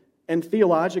poetically and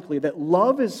theologically, that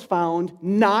love is found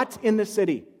not in the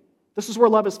city. This is where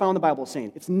love is found, the Bible is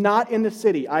saying. It's not in the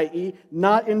city, i.e.,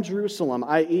 not in Jerusalem,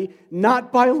 i.e.,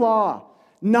 not by law,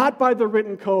 not by the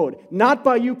written code, not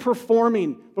by you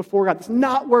performing before God. It's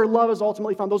not where love is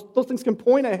ultimately found. Those things can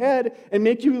point ahead and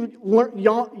make you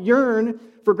yearn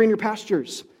for greener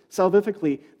pastures,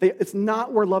 salvifically. It's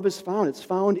not where love is found. It's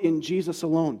found in Jesus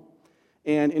alone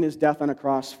and in His death on a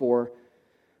cross for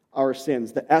our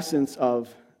sins, the essence of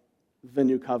the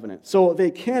new covenant. So they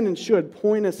can and should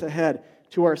point us ahead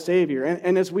to our Savior.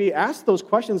 And as we ask those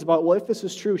questions about, well, if this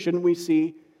is true, shouldn't we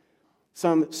see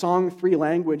some Song 3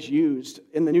 language used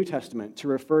in the New Testament to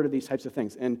refer to these types of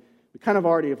things? And we kind of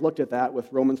already have looked at that with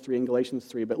Romans 3 and Galatians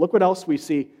 3. But look what else we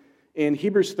see in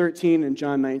Hebrews 13 and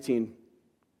John 19.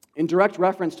 In direct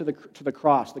reference to the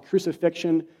cross, the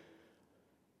crucifixion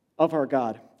of our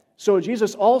God. So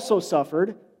Jesus also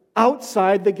suffered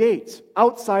outside the gates,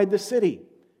 outside the city,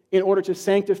 in order to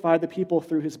sanctify the people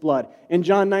through His blood. In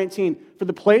John 19, for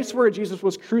the place where Jesus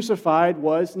was crucified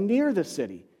was near the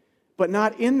city, but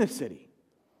not in the city.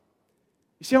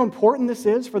 You see how important this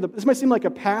is? This might seem like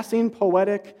a passing,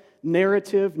 poetic,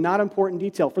 narrative, not important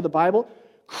detail. For the Bible,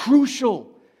 crucial.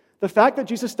 The fact that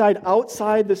Jesus died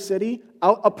outside the city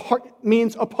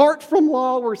means apart from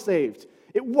law we're saved.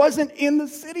 It wasn't in the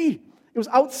city. It was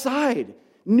outside.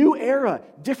 New era,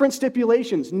 different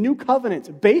stipulations, new covenants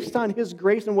based on His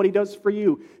grace and what He does for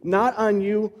you, not on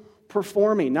you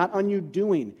performing, not on you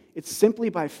doing. It's simply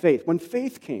by faith. When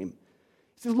faith came,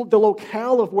 the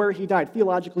locale of where He died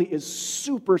theologically is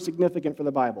super significant for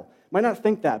the Bible. Might not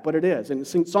think that, but it is.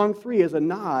 And Song 3 is a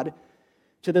nod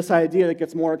to this idea that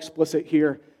gets more explicit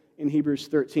here in Hebrews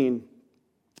 13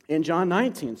 and John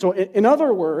 19. So in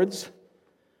other words,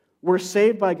 we're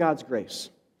saved by God's grace,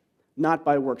 not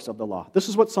by works of the law. This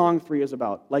is what Song 3 is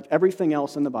about, like everything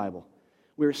else in the Bible.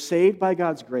 We're saved by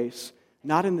God's grace,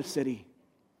 not in the city,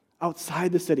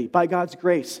 outside the city, by God's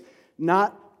grace,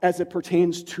 not as it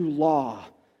pertains to law,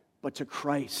 but to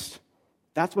Christ.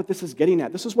 That's what this is getting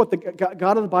at. This is what the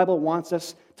God of the Bible wants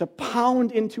us to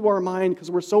pound into our mind because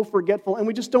we're so forgetful and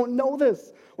we just don't know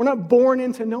this. We're not born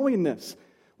into knowing this.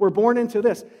 We're born into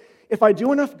this. If I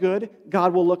do enough good,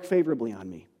 God will look favorably on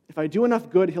me. If I do enough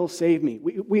good, He'll save me.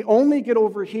 We only get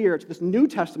over here to this New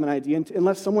Testament idea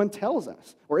unless someone tells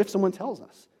us, or if someone tells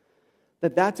us,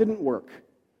 that didn't work.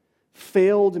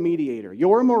 Failed mediator.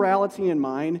 Your morality and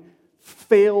mine,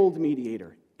 failed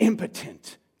mediator.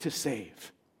 Impotent to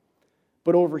save.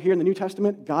 But over here in the New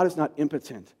Testament, God is not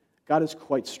impotent. God is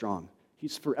quite strong.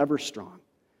 He's forever strong.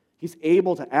 He's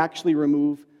able to actually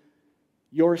remove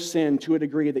your sin to a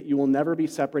degree that you will never be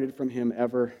separated from Him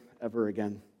ever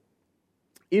again.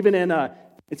 Even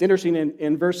it's interesting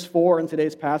in verse 4 in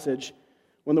today's passage,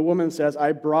 when the woman says,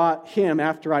 I brought him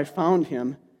after I found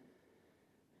him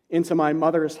into my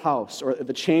mother's house, or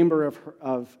the chamber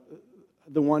of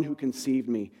the one who conceived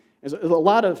me. There's a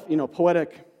lot of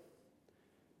poetic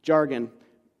jargon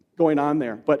going on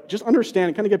there. But just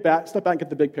understand, kind of step back and get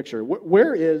the big picture.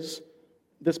 Where is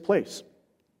this place?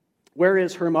 Where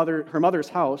is her mother's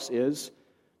house is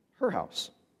her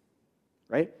house,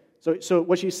 right? So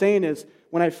what she's saying is,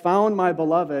 when I found my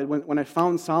beloved, when I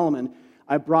found Solomon,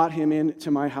 I brought him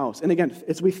into my house. And again,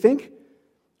 as we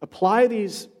apply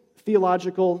these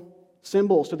theological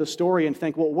symbols to the story and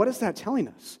think, well, what is that telling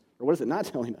us? Or what is it not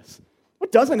telling us?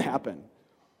 What doesn't happen?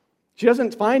 She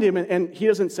doesn't find him, and he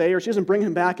doesn't say, or she doesn't bring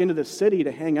him back into the city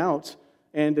to hang out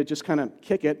and to just kind of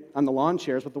kick it on the lawn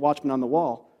chairs with the watchman on the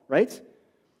wall, right?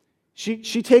 She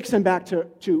takes him back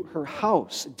to her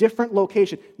house, different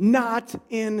location, not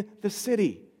in the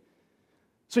city.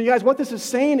 So you guys, what this is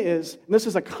saying is, and this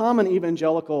is a common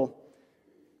evangelical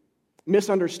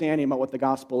misunderstanding about what the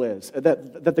gospel is,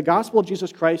 that the gospel of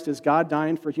Jesus Christ is God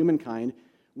dying for humankind.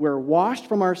 We're washed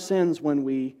from our sins when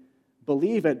we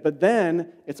believe it, but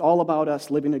then it's all about us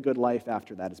living a good life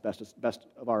after that as best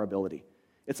of our ability.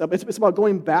 It's about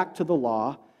going back to the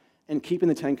law and keeping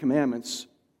the Ten Commandments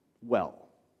well,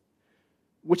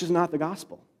 which is not the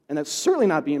gospel. And that's certainly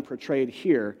not being portrayed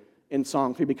here in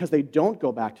Song 3, because they don't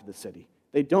go back to the city.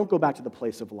 They don't go back to the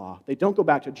place of law. They don't go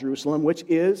back to Jerusalem, which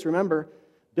is, remember,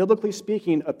 biblically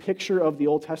speaking, a picture of the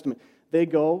Old Testament. They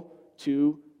go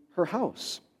to her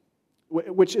house,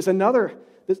 which is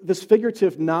this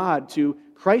figurative nod to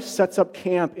Christ sets up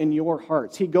camp in your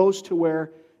hearts. He goes to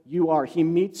where you are. He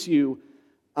meets you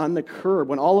on the curb.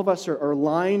 When all of us are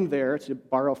lying there, to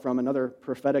borrow from another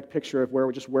prophetic picture of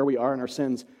where we are in our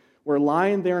sins, we're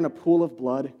lying there in a pool of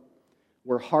blood.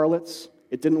 We're harlots.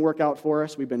 It didn't work out for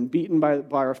us. We've been beaten by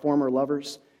our former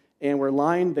lovers. And we're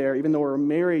lying there, even though we're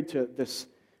married to this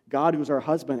God who's our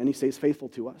husband, and he stays faithful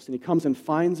to us. And he comes and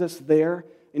finds us there,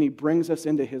 and he brings us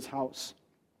into his house.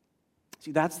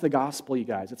 See, that's the gospel, you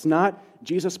guys. It's not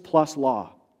Jesus plus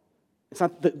law. It's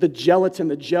not the gelatin,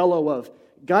 the jello of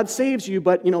God saves you,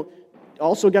 but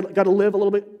also got to live a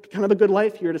little bit, kind of a good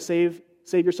life here to save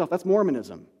yourself. That's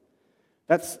Mormonism.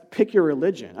 That's pick your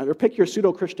religion, or pick your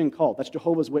pseudo-Christian cult. That's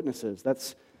Jehovah's Witnesses.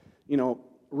 That's,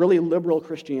 really liberal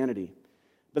Christianity.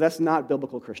 But that's not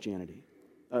biblical Christianity.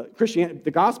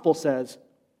 The gospel says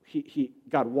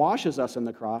God washes us in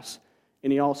the cross,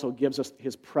 and he also gives us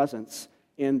his presence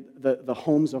in the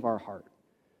homes of our heart.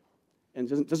 And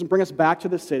doesn't bring us back to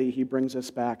the city, he brings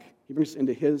us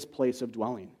into his place of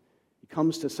dwelling. He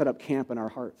comes to set up camp in our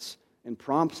hearts and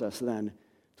prompts us then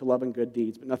to love and good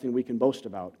deeds, but nothing we can boast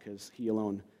about because he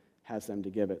alone has them to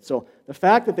give it. So the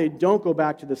fact that they don't go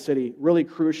back to the city, really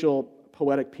crucial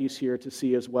poetic piece here to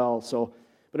see as well.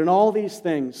 But in all these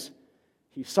things,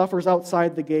 he suffers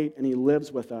outside the gate and he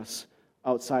lives with us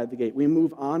outside the gate. We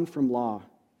move on from law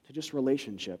to just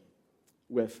relationship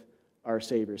with our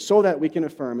Savior, so that we can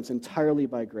affirm it's entirely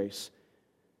by grace,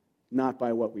 not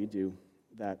by what we do,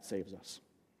 that saves us.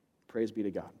 Praise be to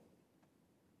God.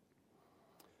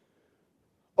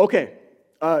 Okay,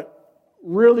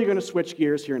 really going to switch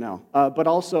gears here now, but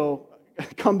also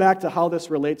come back to how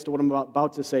this relates to what I'm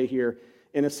about to say here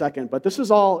in a second. But this is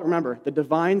all, remember, the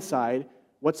divine side,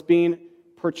 what's being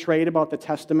portrayed about the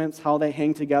Testaments, how they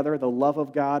hang together, the love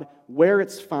of God, where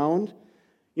it's found.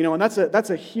 And that's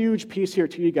a huge piece here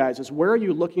to you guys, is where are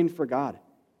you looking for God?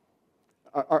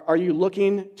 Are you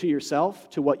looking to yourself,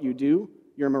 to what you do,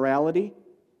 your morality,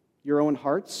 your own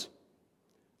hearts?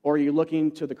 Or are you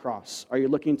looking to the cross? Are you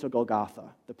looking to Golgotha,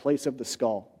 the place of the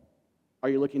skull? Are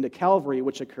you looking to Calvary,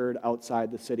 which occurred outside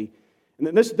the city?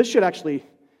 And this should actually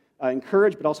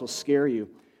encourage but also scare you.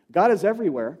 God is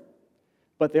everywhere,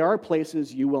 but there are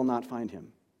places you will not find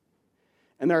him.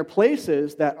 And there are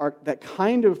places that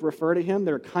kind of refer to him,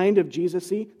 that are kind of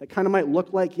Jesus-y, that kind of might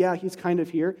look like, yeah, he's kind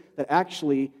of here, that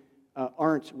actually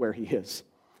aren't where he is.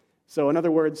 So in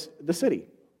other words, the city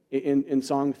in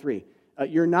Song 3.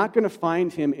 You're not going to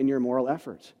find him in your moral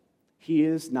effort. He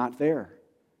is not there.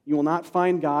 You will not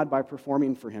find God by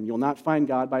performing for him. You will not find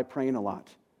God by praying a lot.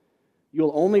 You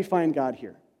will only find God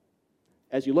here.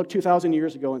 As you look 2,000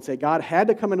 years ago and say, God had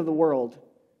to come into the world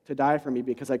to die for me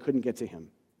because I couldn't get to him.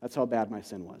 That's how bad my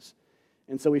sin was.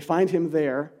 And so we find him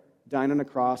there, dying on a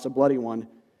cross, a bloody one,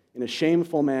 in a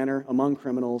shameful manner among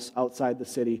criminals outside the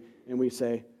city, and we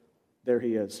say, there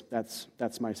he is. That's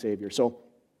my Savior. So,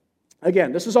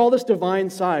 again, this is all this divine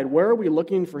side. Where are we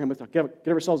looking for him? Give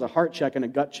ourselves a heart check and a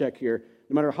gut check here,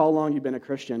 no matter how long you've been a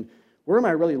Christian. Where am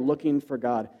I really looking for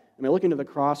God? Am I looking to the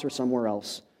cross or somewhere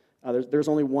else? There's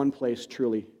only one place,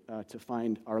 truly, to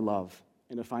find our love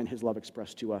and to find his love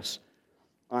expressed to us,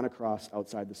 on a cross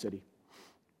outside the city.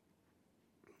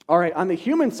 All right, on the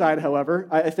human side, however,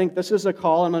 I think this is a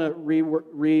call. I'm going to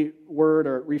reread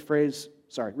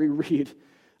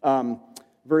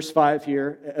verse 5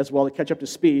 here as well to catch up to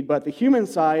speed. But the human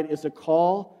side is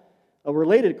a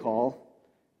related call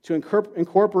to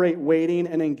incorporate waiting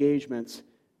and engagements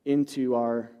into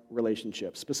our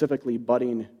relationships, specifically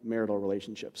budding marital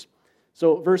relationships.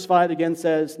 So verse 5 again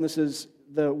says, and this is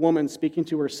the woman speaking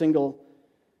to her single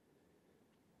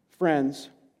friends,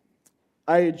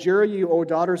 I adjure you, O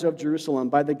daughters of Jerusalem,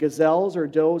 by the gazelles or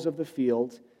does of the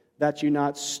field, that you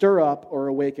not stir up or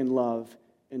awaken love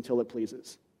until it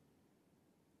pleases.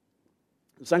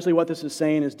 Essentially what this is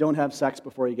saying is don't have sex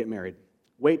before you get married.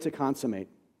 Wait to consummate.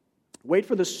 Wait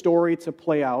for the story to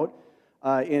play out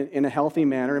in a healthy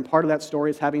manner, and part of that story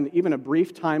is having even a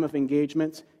brief time of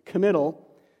engagement, committal,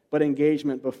 but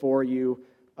engagement before you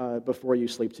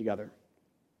sleep together.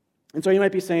 And so you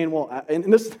might be saying, well,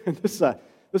 and this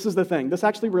is the thing. This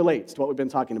actually relates to what we've been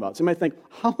talking about. So you might think,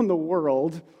 how in the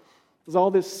world does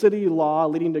all this city law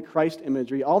leading to Christ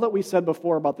imagery, all that we said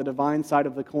before about the divine side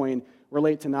of the coin,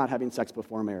 relate to not having sex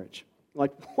before marriage?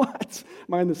 Like, what?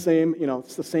 Am I in the same,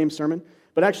 it's the same sermon?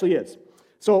 But it actually is.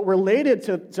 So related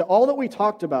to all that we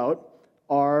talked about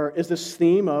is this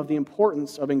theme of the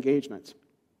importance of engagement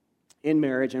in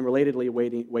marriage and relatedly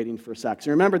waiting for sex.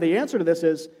 And remember, the answer to this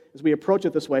is, as we approach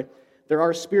it this way, there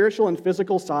are spiritual and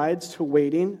physical sides to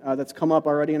waiting that's come up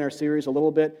already in our series a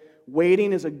little bit.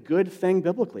 Waiting is a good thing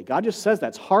biblically. God just says that.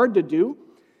 It's hard to do,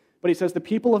 but he says the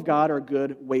people of God are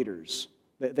good waiters.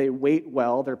 They wait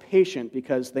well. They're patient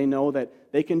because they know that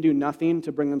they can do nothing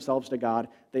to bring themselves to God.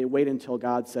 They wait until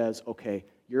God says, okay,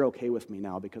 you're okay with me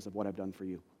now because of what I've done for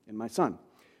you and my son.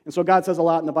 And so God says a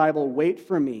lot in the Bible, wait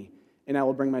for me and I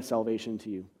will bring my salvation to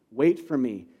you. Wait for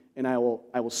me and I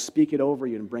will speak it over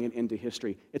you and bring it into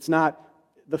history. It's not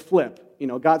the flip.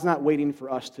 God's not waiting for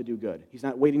us to do good. He's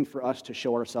not waiting for us to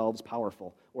show ourselves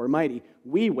powerful or mighty.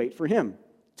 We wait for him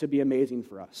to be amazing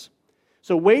for us.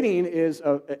 So waiting is,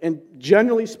 and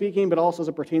generally speaking, but also as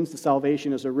it pertains to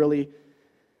salvation, is a really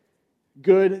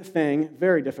good thing,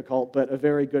 very difficult, but a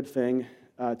very good thing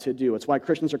to do. It's why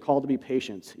Christians are called to be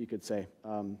patient, you could say,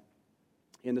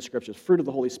 in the Scriptures, fruit of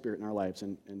the Holy Spirit in our lives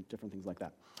and different things like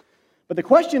that. But the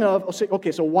question of,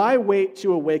 okay, so why wait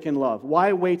to awaken love?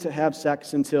 Why wait to have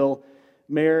sex until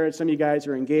marriage? Some of you guys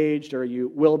are engaged, or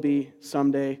you will be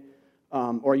someday,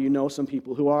 or you know some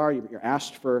people who are. You're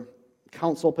asked for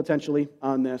counsel potentially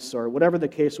on this, or whatever the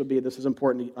case would be. This is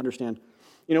important to understand.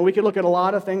 We could look at a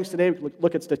lot of things today. We could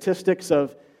look at statistics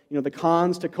of the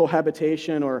cons to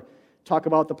cohabitation, or talk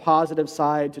about the positive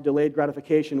side to delayed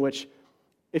gratification, which,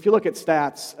 if you look at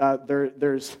stats,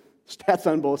 there's stats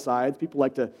on both sides. People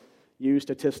like to use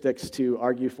statistics to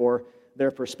argue for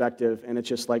their perspective, and it's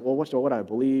just like, well, what do I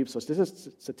believe? So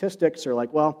statistics are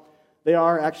like, well, they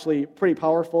are actually pretty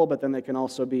powerful, but then they can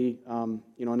also be,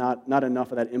 not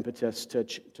enough of that impetus to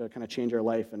kind of change our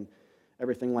life and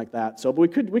everything like that. So, but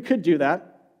we could do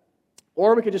that,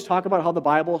 or we could just talk about how the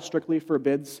Bible strictly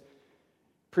forbids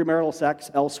premarital sex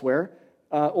elsewhere,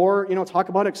 or talk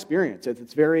about experience.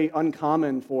 It's very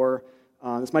uncommon for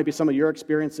this might be some of your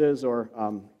experiences, or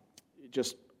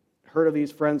just heard of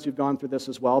these friends who've gone through this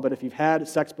as well. But if you've had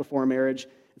sex before marriage,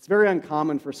 it's very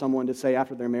uncommon for someone to say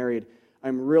after they're married,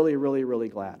 I'm really, really, really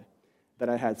glad that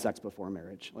I had sex before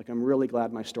marriage. Like, I'm really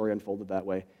glad my story unfolded that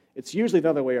way. It's usually the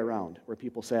other way around, where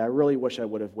people say, I really wish I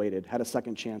would have waited, had a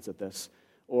second chance at this,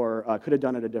 or could have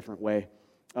done it a different way.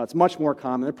 It's much more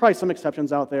common. There are probably some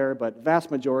exceptions out there, but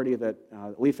vast majority that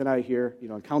Leith and I hear,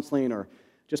 in counseling, or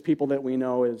just people that we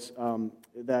know, is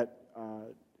that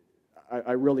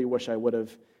I really wish I would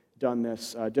have done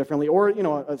this differently. Or,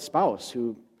 a spouse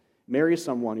who marries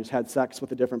someone who's had sex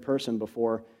with a different person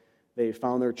before they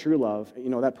found their true love.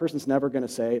 That person's never going to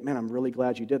say, man, I'm really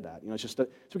glad you did that. It's just so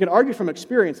we can argue from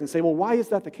experience and say, well, why is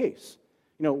that the case?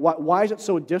 Why is it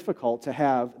so difficult to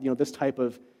have, this type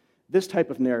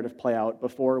of narrative play out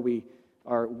before we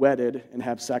are wedded and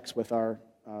have sex with our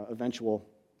eventual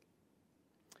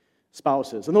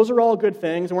spouses? And those are all good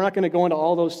things, and we're not going to go into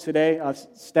all those today,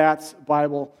 stats,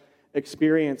 Bible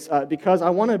experience, because I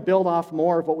want to build off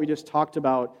more of what we just talked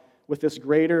about with this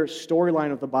greater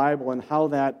storyline of the Bible and how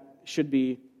that should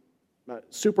be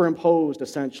superimposed,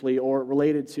 essentially, or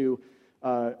related to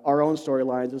our own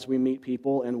storylines as we meet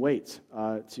people and wait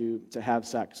to have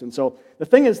sex. And so the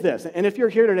thing is this, and if you're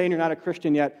here today and you're not a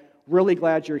Christian yet, really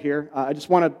glad you're here. I just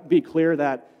want to be clear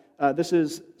that this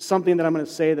is something that I'm going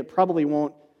to say that probably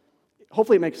won't,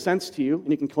 hopefully it makes sense to you,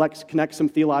 and you can connect some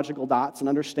theological dots and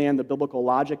understand the biblical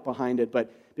logic behind it,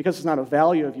 but because it's not a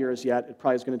value of yours yet, it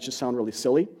probably is going to just sound really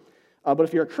silly. But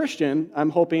if you're a Christian, I'm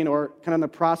hoping, or kind of in the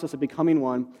process of becoming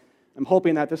one, I'm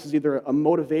hoping that this is either a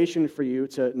motivation for you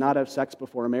to not have sex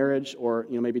before marriage, or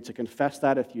maybe to confess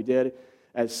that if you did,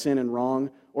 as sin and wrong,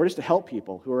 or just to help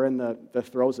people who are in the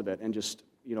throes of it and just,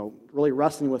 really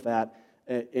wrestling with that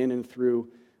in and through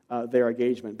their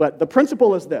engagement. But the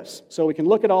principle is this. So we can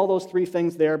look at all those three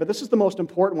things there, but this is the most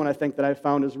important one, I think, that I've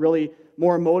found is really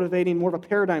more motivating, more of a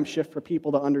paradigm shift for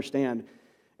people to understand.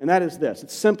 And that is this.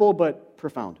 It's simple but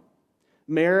profound.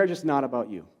 Marriage is not about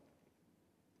you.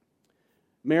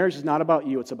 Marriage is not about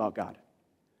you, it's about God.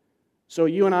 So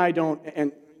you and I don't,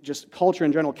 and just culture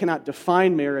in general, cannot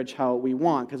define marriage how we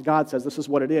want, because God says this is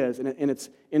what it is, and it's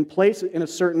in place in a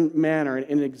certain manner,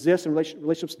 and it exists, and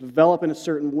relationships develop in a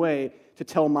certain way to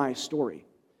tell my story.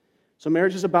 So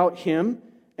marriage is about Him,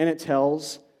 and it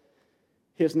tells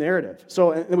His narrative.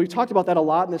 So, and we've talked about that a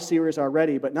lot in this series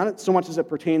already, but not so much as it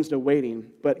pertains to waiting.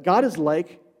 But God is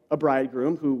like a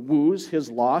bridegroom who woos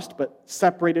his lost but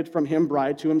separated from him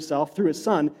bride to himself through his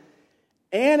Son.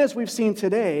 And as we've seen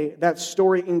today, that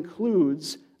story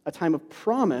includes a time of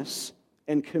promise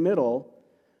and committal,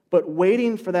 but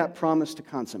waiting for that promise to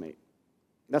consummate.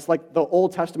 That's like the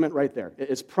Old Testament right there.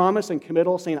 It's promise and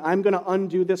committal, saying, I'm going to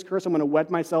undo this curse, I'm going to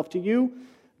wed myself to you,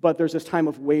 but there's this time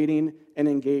of waiting and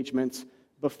engagement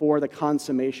before the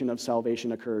consummation of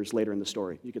salvation occurs later in the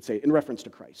story. You could say, in reference to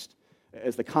Christ,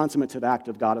 as the consummative act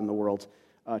of God in the world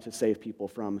to save people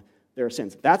from their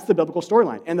sins. That's the biblical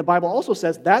storyline. And the Bible also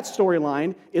says that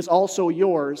storyline is also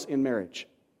yours in marriage.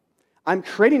 I'm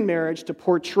creating marriage to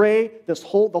portray the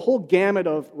whole gamut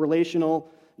of relational,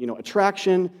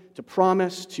 attraction, to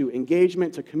promise, to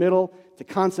engagement, to committal, to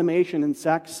consummation in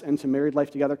sex, and to married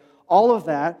life together. All of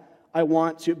that, I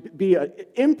want to be an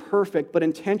imperfect but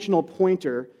intentional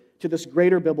pointer to this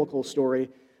greater biblical story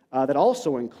that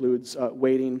also includes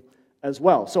waiting as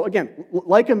well. So again,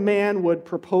 like a man would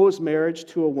propose marriage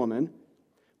to a woman,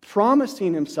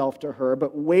 promising himself to her,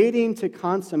 but waiting to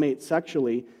consummate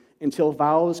sexually until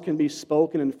vows can be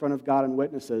spoken in front of God and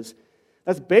witnesses,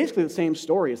 that's basically the same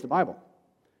story as the Bible.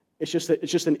 It's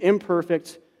just an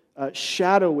imperfect,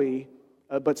 shadowy,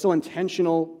 but still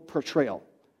intentional portrayal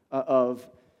of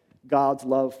God's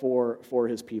love for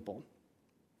His people.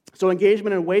 So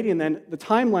engagement and waiting, then, the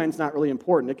timeline's not really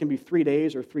important. It can be 3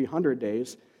 days or 300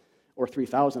 days, or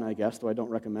 3,000, I guess, though I don't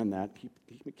recommend that.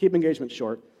 Keep engagement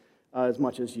short as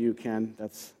much as you can.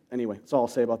 That's all I'll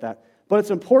say about that. But it's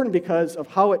important because of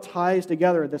how it ties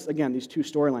together, these two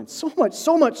storylines.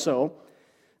 So much so,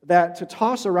 that to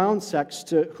toss around sex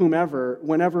to whomever,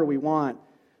 whenever we want,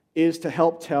 is to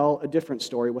help tell a different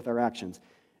story with our actions.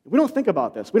 We don't think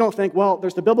about this. We don't think, well,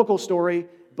 there's the biblical story,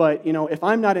 but if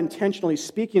I'm not intentionally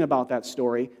speaking about that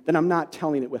story, then I'm not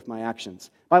telling it with my actions.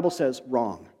 The Bible says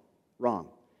wrong.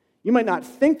 You might not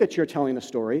think that you're telling a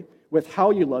story with how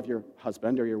you love your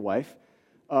husband or your wife,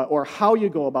 or how you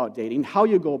go about dating, how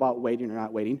you go about waiting or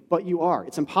not waiting, but you are.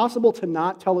 It's impossible to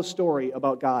not tell a story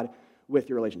about God with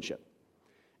your relationship.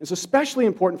 It's especially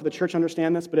important for the church to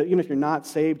understand this, but even if you're not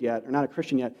saved yet or not a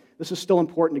Christian yet, this is still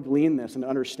important to glean this and to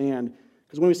understand.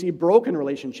 Because when we see broken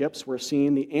relationships, we're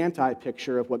seeing the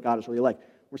anti-picture of what God is really like.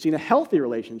 We're seeing a healthy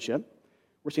relationship.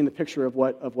 We're seeing the picture of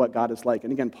what God is like.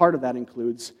 And again, part of that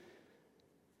includes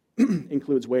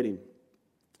waiting.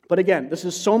 But again, this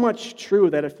is so much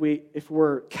true that if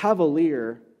we're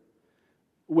cavalier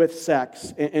with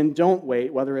sex and don't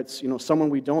wait, whether it's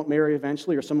someone we don't marry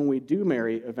eventually or someone we do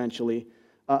marry eventually,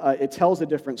 it tells a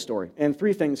different story. And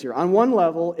three things here. On one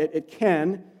level, it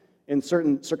can, in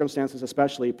certain circumstances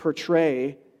especially,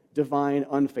 portray divine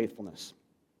unfaithfulness.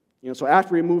 So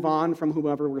after we move on from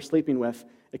whomever we're sleeping with,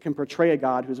 it can portray a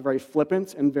God who's very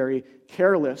flippant and very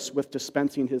careless with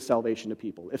dispensing His salvation to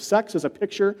people. If sex is a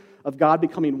picture of God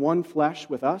becoming one flesh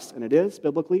with us, and it is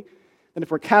biblically, then if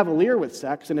we're cavalier with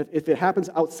sex, and if it happens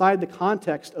outside the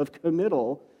context of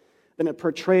committal, then it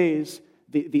portrays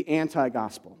the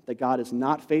anti-gospel, that God is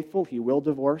not faithful, He will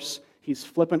divorce, He's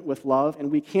flippant with love,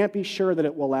 and we can't be sure that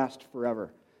it will last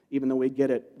forever, even though we get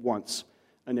it once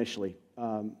initially,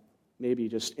 maybe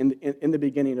just in the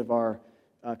beginning of our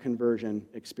conversion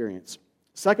experience.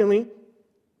 Secondly,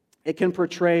 it can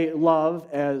portray love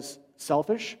as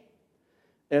selfish,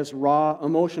 as raw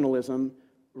emotionalism,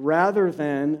 rather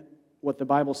than what the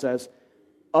Bible says,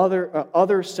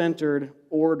 other-centered,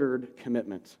 ordered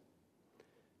commitment.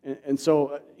 And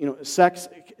so, sex,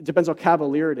 it depends how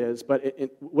cavalier it is, but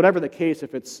whatever the case,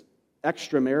 if it's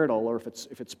extramarital or if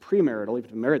it's premarital, even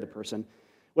if you married the person,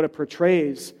 what it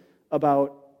portrays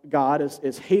about God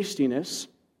is hastiness,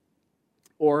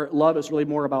 or love is really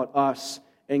more about us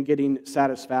and getting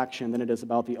satisfaction than it is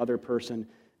about the other person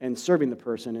and serving the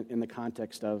person in the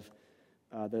context of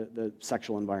the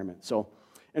sexual environment. So,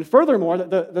 and furthermore,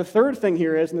 the third thing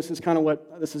here is, and this is kind of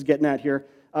what this is getting at here,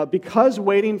 because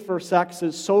waiting for sex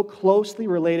is so closely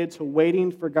related to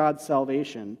waiting for God's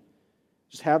salvation,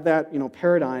 Just have that,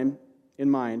 paradigm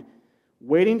in mind.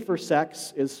 Waiting for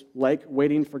sex is like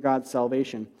waiting for God's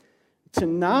salvation. To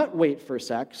not wait for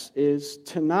sex is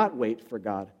to not wait for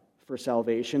God for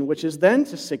salvation, which is then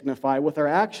to signify with our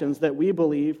actions that we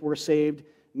believe we're saved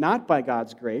not by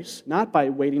God's grace, not by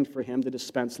waiting for Him to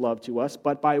dispense love to us,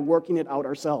 but by working it out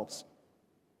ourselves,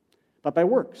 but by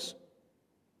works.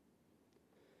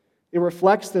 It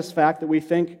reflects this fact that we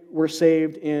think we're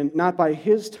saved in not by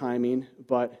His timing,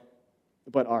 but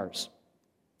ours.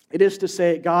 It is to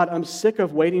say, God, I'm sick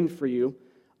of waiting for you.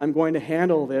 I'm going to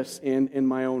handle this in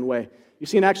my own way. You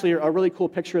see actually a really cool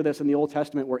picture of this in the Old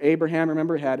Testament where Abraham,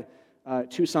 remember, had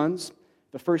 2 sons,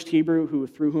 the first Hebrew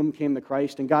through whom came the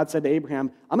Christ, and God said to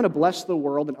Abraham, I'm going to bless the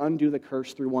world and undo the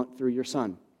curse through your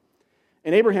son.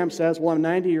 And Abraham says, well, I'm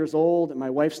 90 years old, and my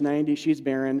wife's 90, she's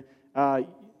barren.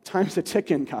 Time's a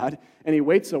ticking, God. And he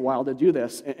waits a while to do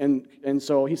this. And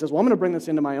so he says, well, I'm going to bring this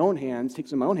into my own hands,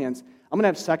 takes it in my own hands. I'm going to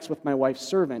have sex with my wife's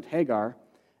servant, Hagar,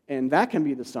 and that can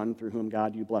be the son through whom,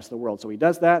 God, you bless the world. So he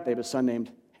does that. They have a son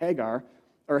named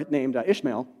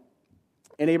Ishmael.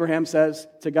 And Abraham says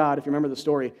to God, if you remember the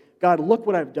story, God, look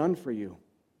what I've done for you.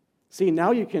 See,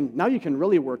 now you can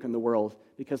really work in the world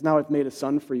because now I've made a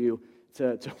son for you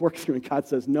to work through. And God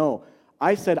says, no,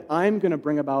 I said I'm going to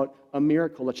bring about a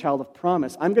miracle, a child of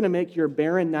promise. I'm going to make your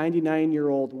barren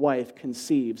 99-year-old wife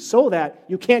conceive so that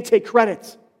you can't take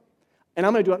credit. And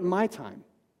I'm going to do it in my time.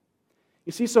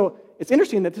 You see, so it's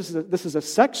interesting that this is a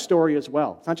sex story as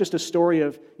well. It's not just a story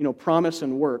of promise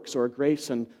and works or grace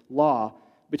and law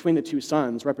between the 2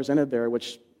 sons represented there,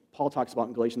 which Paul talks about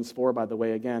in Galatians 4, by the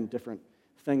way, again, different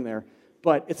thing there.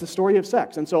 But it's a story of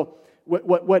sex. And so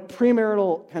what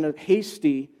premarital kind of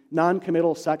hasty,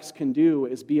 non-committal sex can do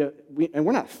is and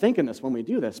we're not thinking this when we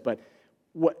do this, but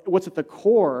what's at the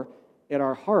core at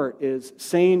our heart is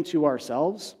saying to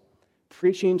ourselves,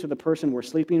 preaching to the person we're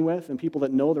sleeping with and people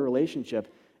that know the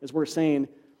relationship, is we're saying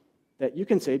that you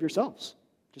can save yourselves.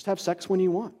 Just have sex when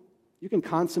you want. You can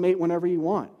consummate whenever you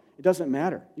want. It doesn't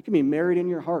matter. You can be married in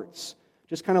your hearts.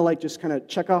 Just kind of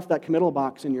check off that committal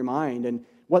box in your mind. And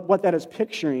what that is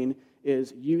picturing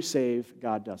is you save,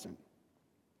 God doesn't.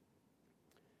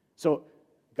 So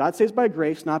God saves by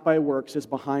grace, not by works, is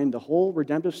behind the whole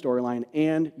redemptive storyline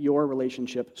and your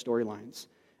relationship storylines.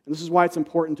 And this is why it's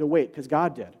important to wait, because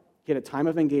God did. He had a time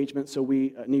of engagement, so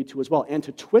we need to as well. And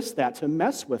to twist that, to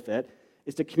mess with it,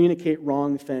 is to communicate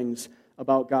wrong things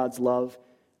about God's love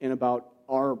and about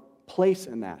our place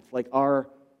in that, like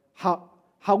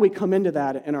how we come into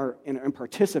that and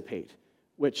participate,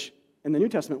 which in the New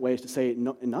Testament way is to say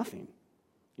nothing.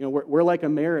 We're like a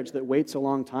marriage that waits a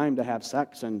long time to have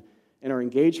sex and are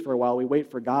engaged for a while. We wait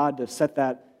for God to set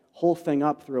that whole thing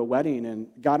up through a wedding and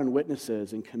God and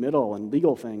witnesses and committal and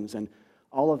legal things and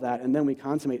all of that, and then we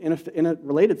consummate. In a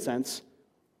related sense,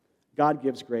 God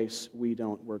gives grace. We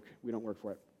don't work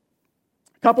for it.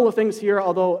 A couple of things here,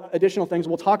 although additional things.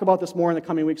 We'll talk about this more in the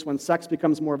coming weeks when sex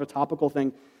becomes more of a topical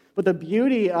thing. But the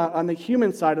beauty on the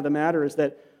human side of the matter is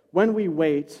that when we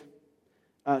wait,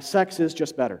 sex is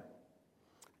just better.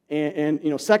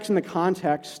 And sex in the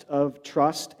context of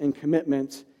trust and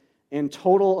commitment and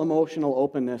total emotional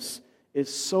openness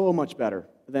is so much better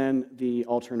than the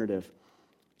alternative.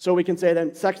 So we can say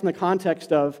then sex in the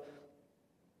context of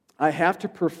I have to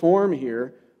perform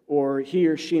here or he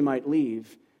or she might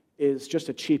leave is just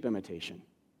a cheap imitation.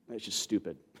 It's just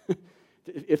stupid.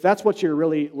 If that's what you're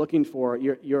really looking for,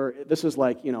 this is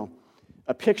like,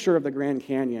 a picture of the Grand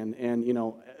Canyon,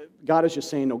 and, God is just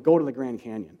saying, no, go to the Grand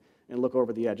Canyon and look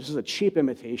over the edge. This is a cheap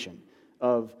imitation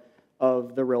of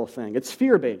the real thing. It's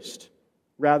fear-based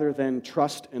rather than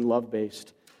trust and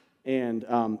love-based, and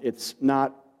it's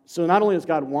not. So not only does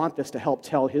God want this to help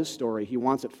tell His story, He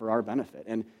wants it for our benefit.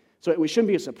 And so we shouldn't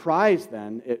be surprised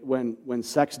then when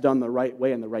sex done the right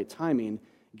way and the right timing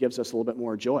gives us a little bit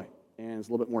more joy and is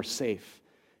a little bit more safe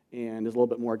and is a little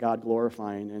bit more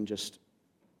God-glorifying and just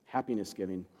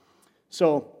happiness-giving.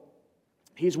 So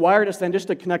He's wired us then, just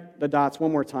to connect the dots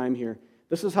one more time here,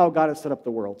 this is how God has set up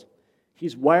the world.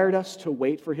 He's wired us to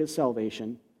wait for His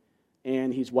salvation,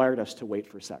 and He's wired us to wait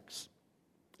for sex.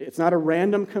 It's not a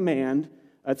random command.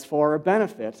 It's for our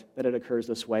benefit that it occurs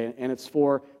this way, and it's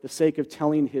for the sake of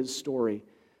telling His story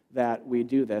that we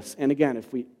do this. And again,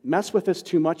 if we mess with this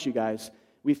too much, you guys,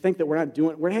 we think that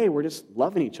we're just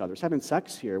loving each other, just having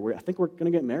sex here. I think we're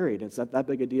going to get married. It's not that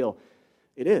big a deal.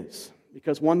 It is,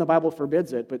 because one, the Bible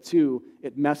forbids it, but two,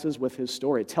 it messes with His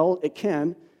story. It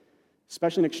can,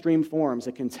 especially in extreme forms,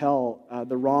 it can tell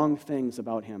the wrong things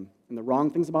about Him, and the wrong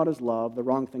things about His love, the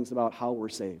wrong things about how we're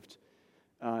saved.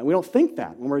 And we don't think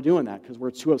that when we're doing that because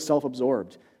we're too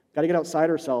self-absorbed. Got to get outside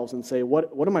ourselves and say,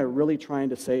 what am I really trying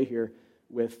to say here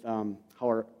with how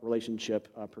our relationship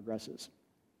progresses.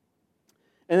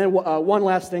 And then one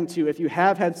last thing, too. If you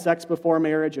have had sex before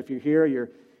marriage, if you're here, you're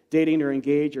dating or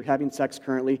engaged, you're having sex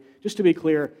currently, just to be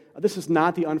clear, this is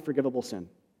not the unforgivable sin.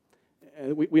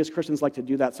 We as Christians like to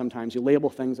do that sometimes. You label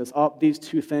things as, oh, these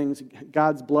two things,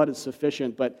 God's blood is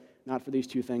sufficient, but not for these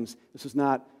two things. There's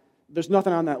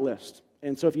nothing on that list.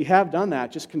 And so if you have done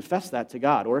that, just confess that to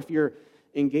God. Or if you're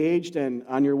engaged and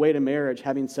on your way to marriage,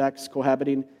 having sex,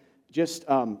 cohabiting, just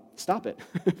stop it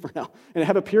for now. And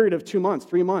have a period of 2 months,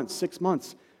 3 months, 6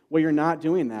 months where you're not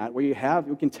doing that, where you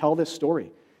can tell this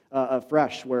story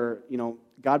afresh, where,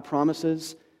 God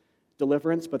promises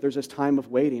deliverance, but there's this time of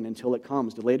waiting until it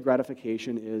comes. Delayed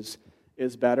gratification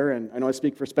is better. And I know I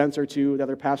speak for Spencer, too, the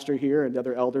other pastor here, and the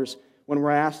other elders. When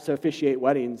we're asked to officiate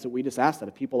weddings, we just ask that.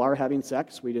 If people are having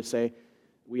sex, we just say,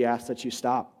 we ask that you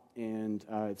stop. And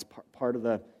it's part of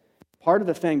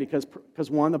the thing, because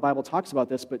one, the Bible talks about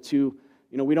this, but two,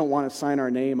 we don't want to sign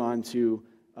our name onto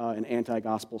an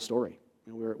anti-gospel story.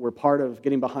 We're part of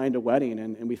getting behind a wedding,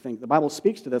 and we think the Bible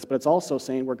speaks to this, but it's also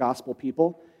saying we're gospel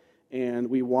people, and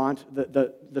we want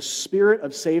the spirit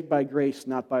of saved by grace,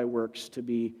 not by works, to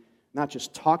be not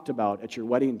just talked about at your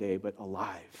wedding day, but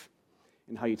alive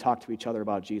in how you talk to each other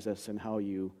about Jesus and how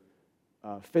you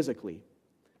physically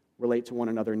relate to one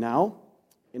another now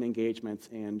in engagements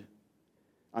and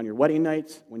on your wedding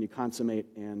night, when you consummate,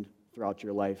 and throughout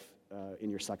your life, in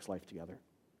your sex life together.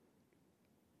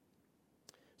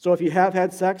 So if you have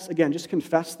had sex, again, just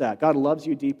confess that. God loves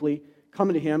you deeply.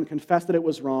 Come to Him, confess that it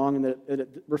was wrong and that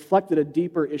it reflected a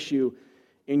deeper issue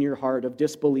in your heart of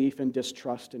disbelief and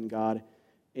distrust in God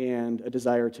and a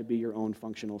desire to be your own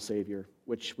functional Savior,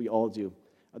 which we all do.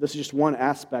 This is just one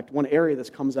aspect, one area this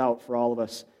comes out for all of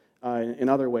us in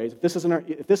other ways. If this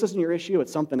isn't your issue,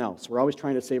 it's something else. We're always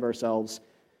trying to save ourselves.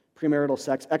 Premarital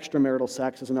sex, extramarital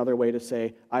sex is another way to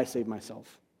say, I save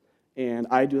myself. And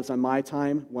I do this on my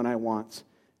time when I want.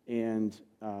 And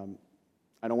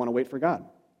I don't want to wait for God.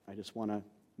 I just want to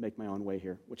make my own way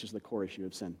here, which is the core issue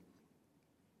of sin.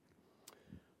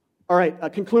 All right, a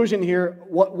conclusion here.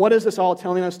 What is this all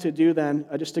telling us to do then?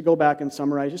 Just to go back and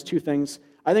summarize, just two things.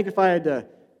 I think if I had to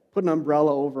put an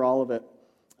umbrella over all of it,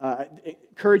 I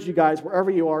encourage you guys,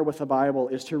 wherever you are with the Bible,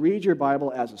 is to read your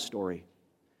Bible as a story.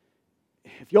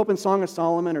 If you open Song of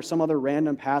Solomon or some other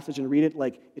random passage and read it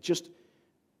like it's just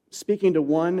speaking to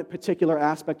one particular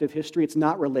aspect of history, it's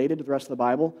not related to the rest of the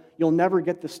Bible, you'll never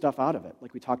get this stuff out of it,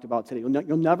 like we talked about today.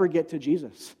 You'll never get to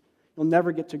Jesus. You'll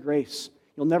never get to grace.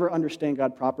 You'll never understand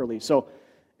God properly. So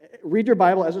read your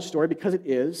Bible as a story because it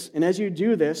is, and as you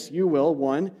do this, you will,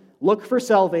 one, look for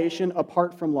salvation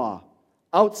apart from law,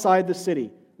 outside the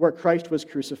city where Christ was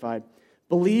crucified.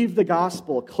 Believe the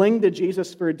gospel. Cling to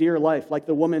Jesus for dear life, like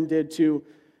the woman did to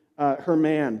her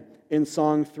man in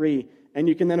Song 3. And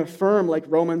you can then affirm, like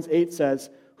Romans 8 says,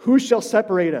 who shall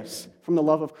separate us from the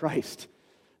love of Christ?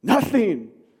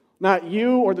 Nothing. Not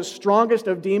you or the strongest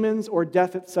of demons or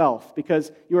death itself,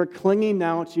 because you are clinging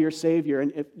now to your Savior.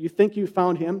 And if you think you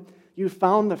found Him, you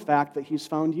found the fact that He's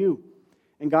found you.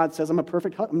 And God says, I'm a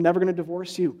perfect husband. I'm never going to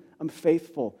divorce you. I'm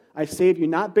faithful. I save you,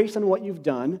 not based on what you've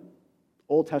done,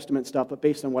 Old Testament stuff, but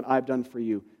based on what I've done for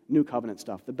you, New Covenant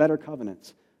stuff, the better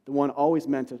covenants, the one always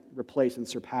meant to replace and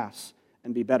surpass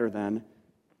and be better than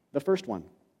the first one.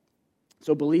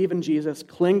 So believe in Jesus,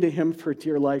 cling to Him for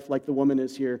dear life like the woman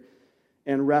is here,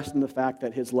 and rest in the fact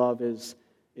that His love is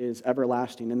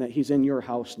everlasting and that He's in your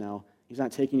house now. He's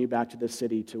not taking you back to the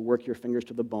city to work your fingers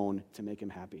to the bone to make Him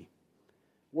happy.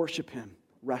 Worship Him.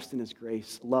 Rest in His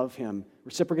grace. Love Him.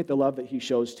 Reciprocate the love that He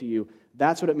shows to you.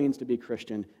 That's what it means to be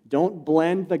Christian. Don't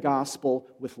blend the gospel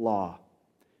with law.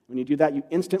 When you do that, you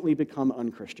instantly become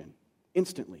unchristian.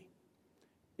 Instantly.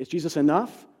 Is Jesus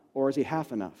enough, or is He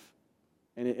half enough?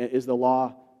 And is the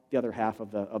law the other half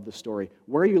of the story?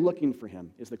 Where are you looking for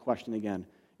Him is the question again.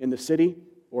 In the city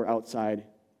or outside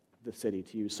the city,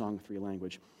 to use Song 3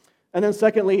 language. And then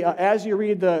secondly, as you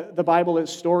read the Bible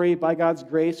as story, by God's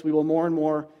grace, we will more and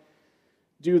more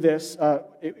do this.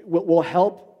 It will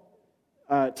help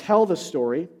tell the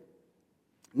story,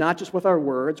 not just with our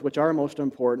words, which are most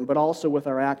important, but also with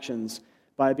our actions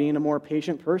by being a more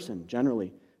patient person,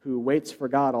 generally, who waits for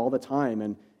God all the time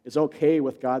and is okay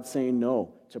with God saying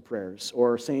no to prayers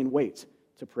or saying wait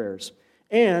to prayers.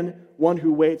 And one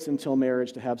who waits until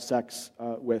marriage to have sex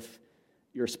with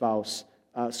your spouse.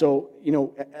 So,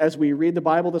 as we read the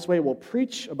Bible this way, we'll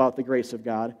preach about the grace of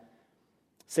God,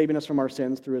 saving us from our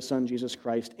sins through His Son, Jesus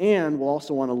Christ, and we'll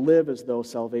also want to live as though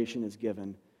salvation is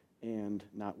given and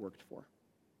not worked for.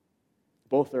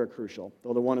 Both are crucial.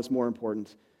 Though the one is more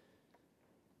important,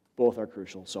 both are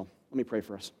crucial. So let me pray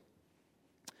for us.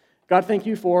 God, thank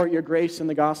you for your grace in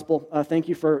the gospel. Thank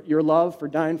you for your love, for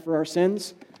dying for our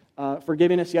sins, for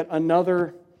giving us yet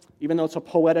another, even though it's a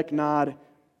poetic nod,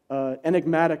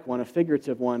 enigmatic one, a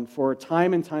figurative one, for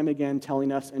time and time again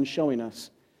telling us and showing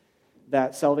us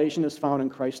that salvation is found in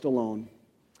Christ alone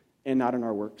and not in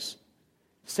our works.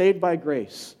 Saved by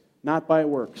grace, not by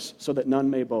works, so that none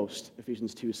may boast,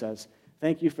 Ephesians 2 says.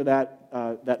 Thank you for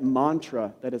that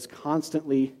mantra that is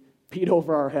constantly beat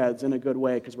over our heads in a good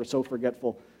way because we're so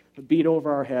forgetful. Beat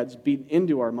over our heads, beat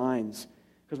into our minds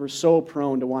because we're so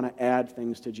prone to want to add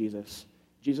things to Jesus.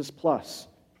 Jesus plus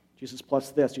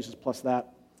this, Jesus plus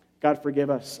that. God, forgive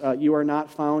us. You are not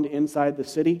found inside the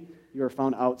city. You are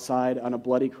found outside on a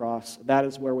bloody cross. That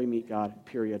is where we meet God,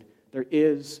 period. There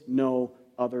is no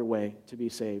other way to be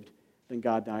saved than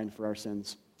God dying for our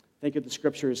sins. Thank you that the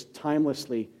Scriptures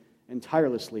timelessly and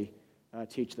tirelessly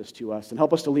teach this to us. And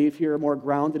help us to leave here more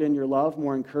grounded in your love,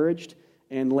 more encouraged,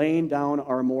 and laying down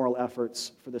our moral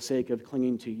efforts for the sake of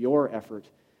clinging to your effort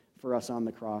for us on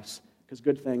the cross. Because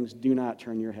good things do not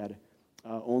turn your head.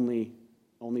 Only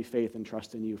faith and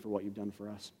trust in you for what you've done for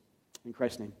us. In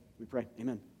Christ's name we pray.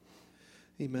 Amen.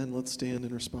 Amen. Let's stand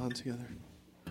and respond together.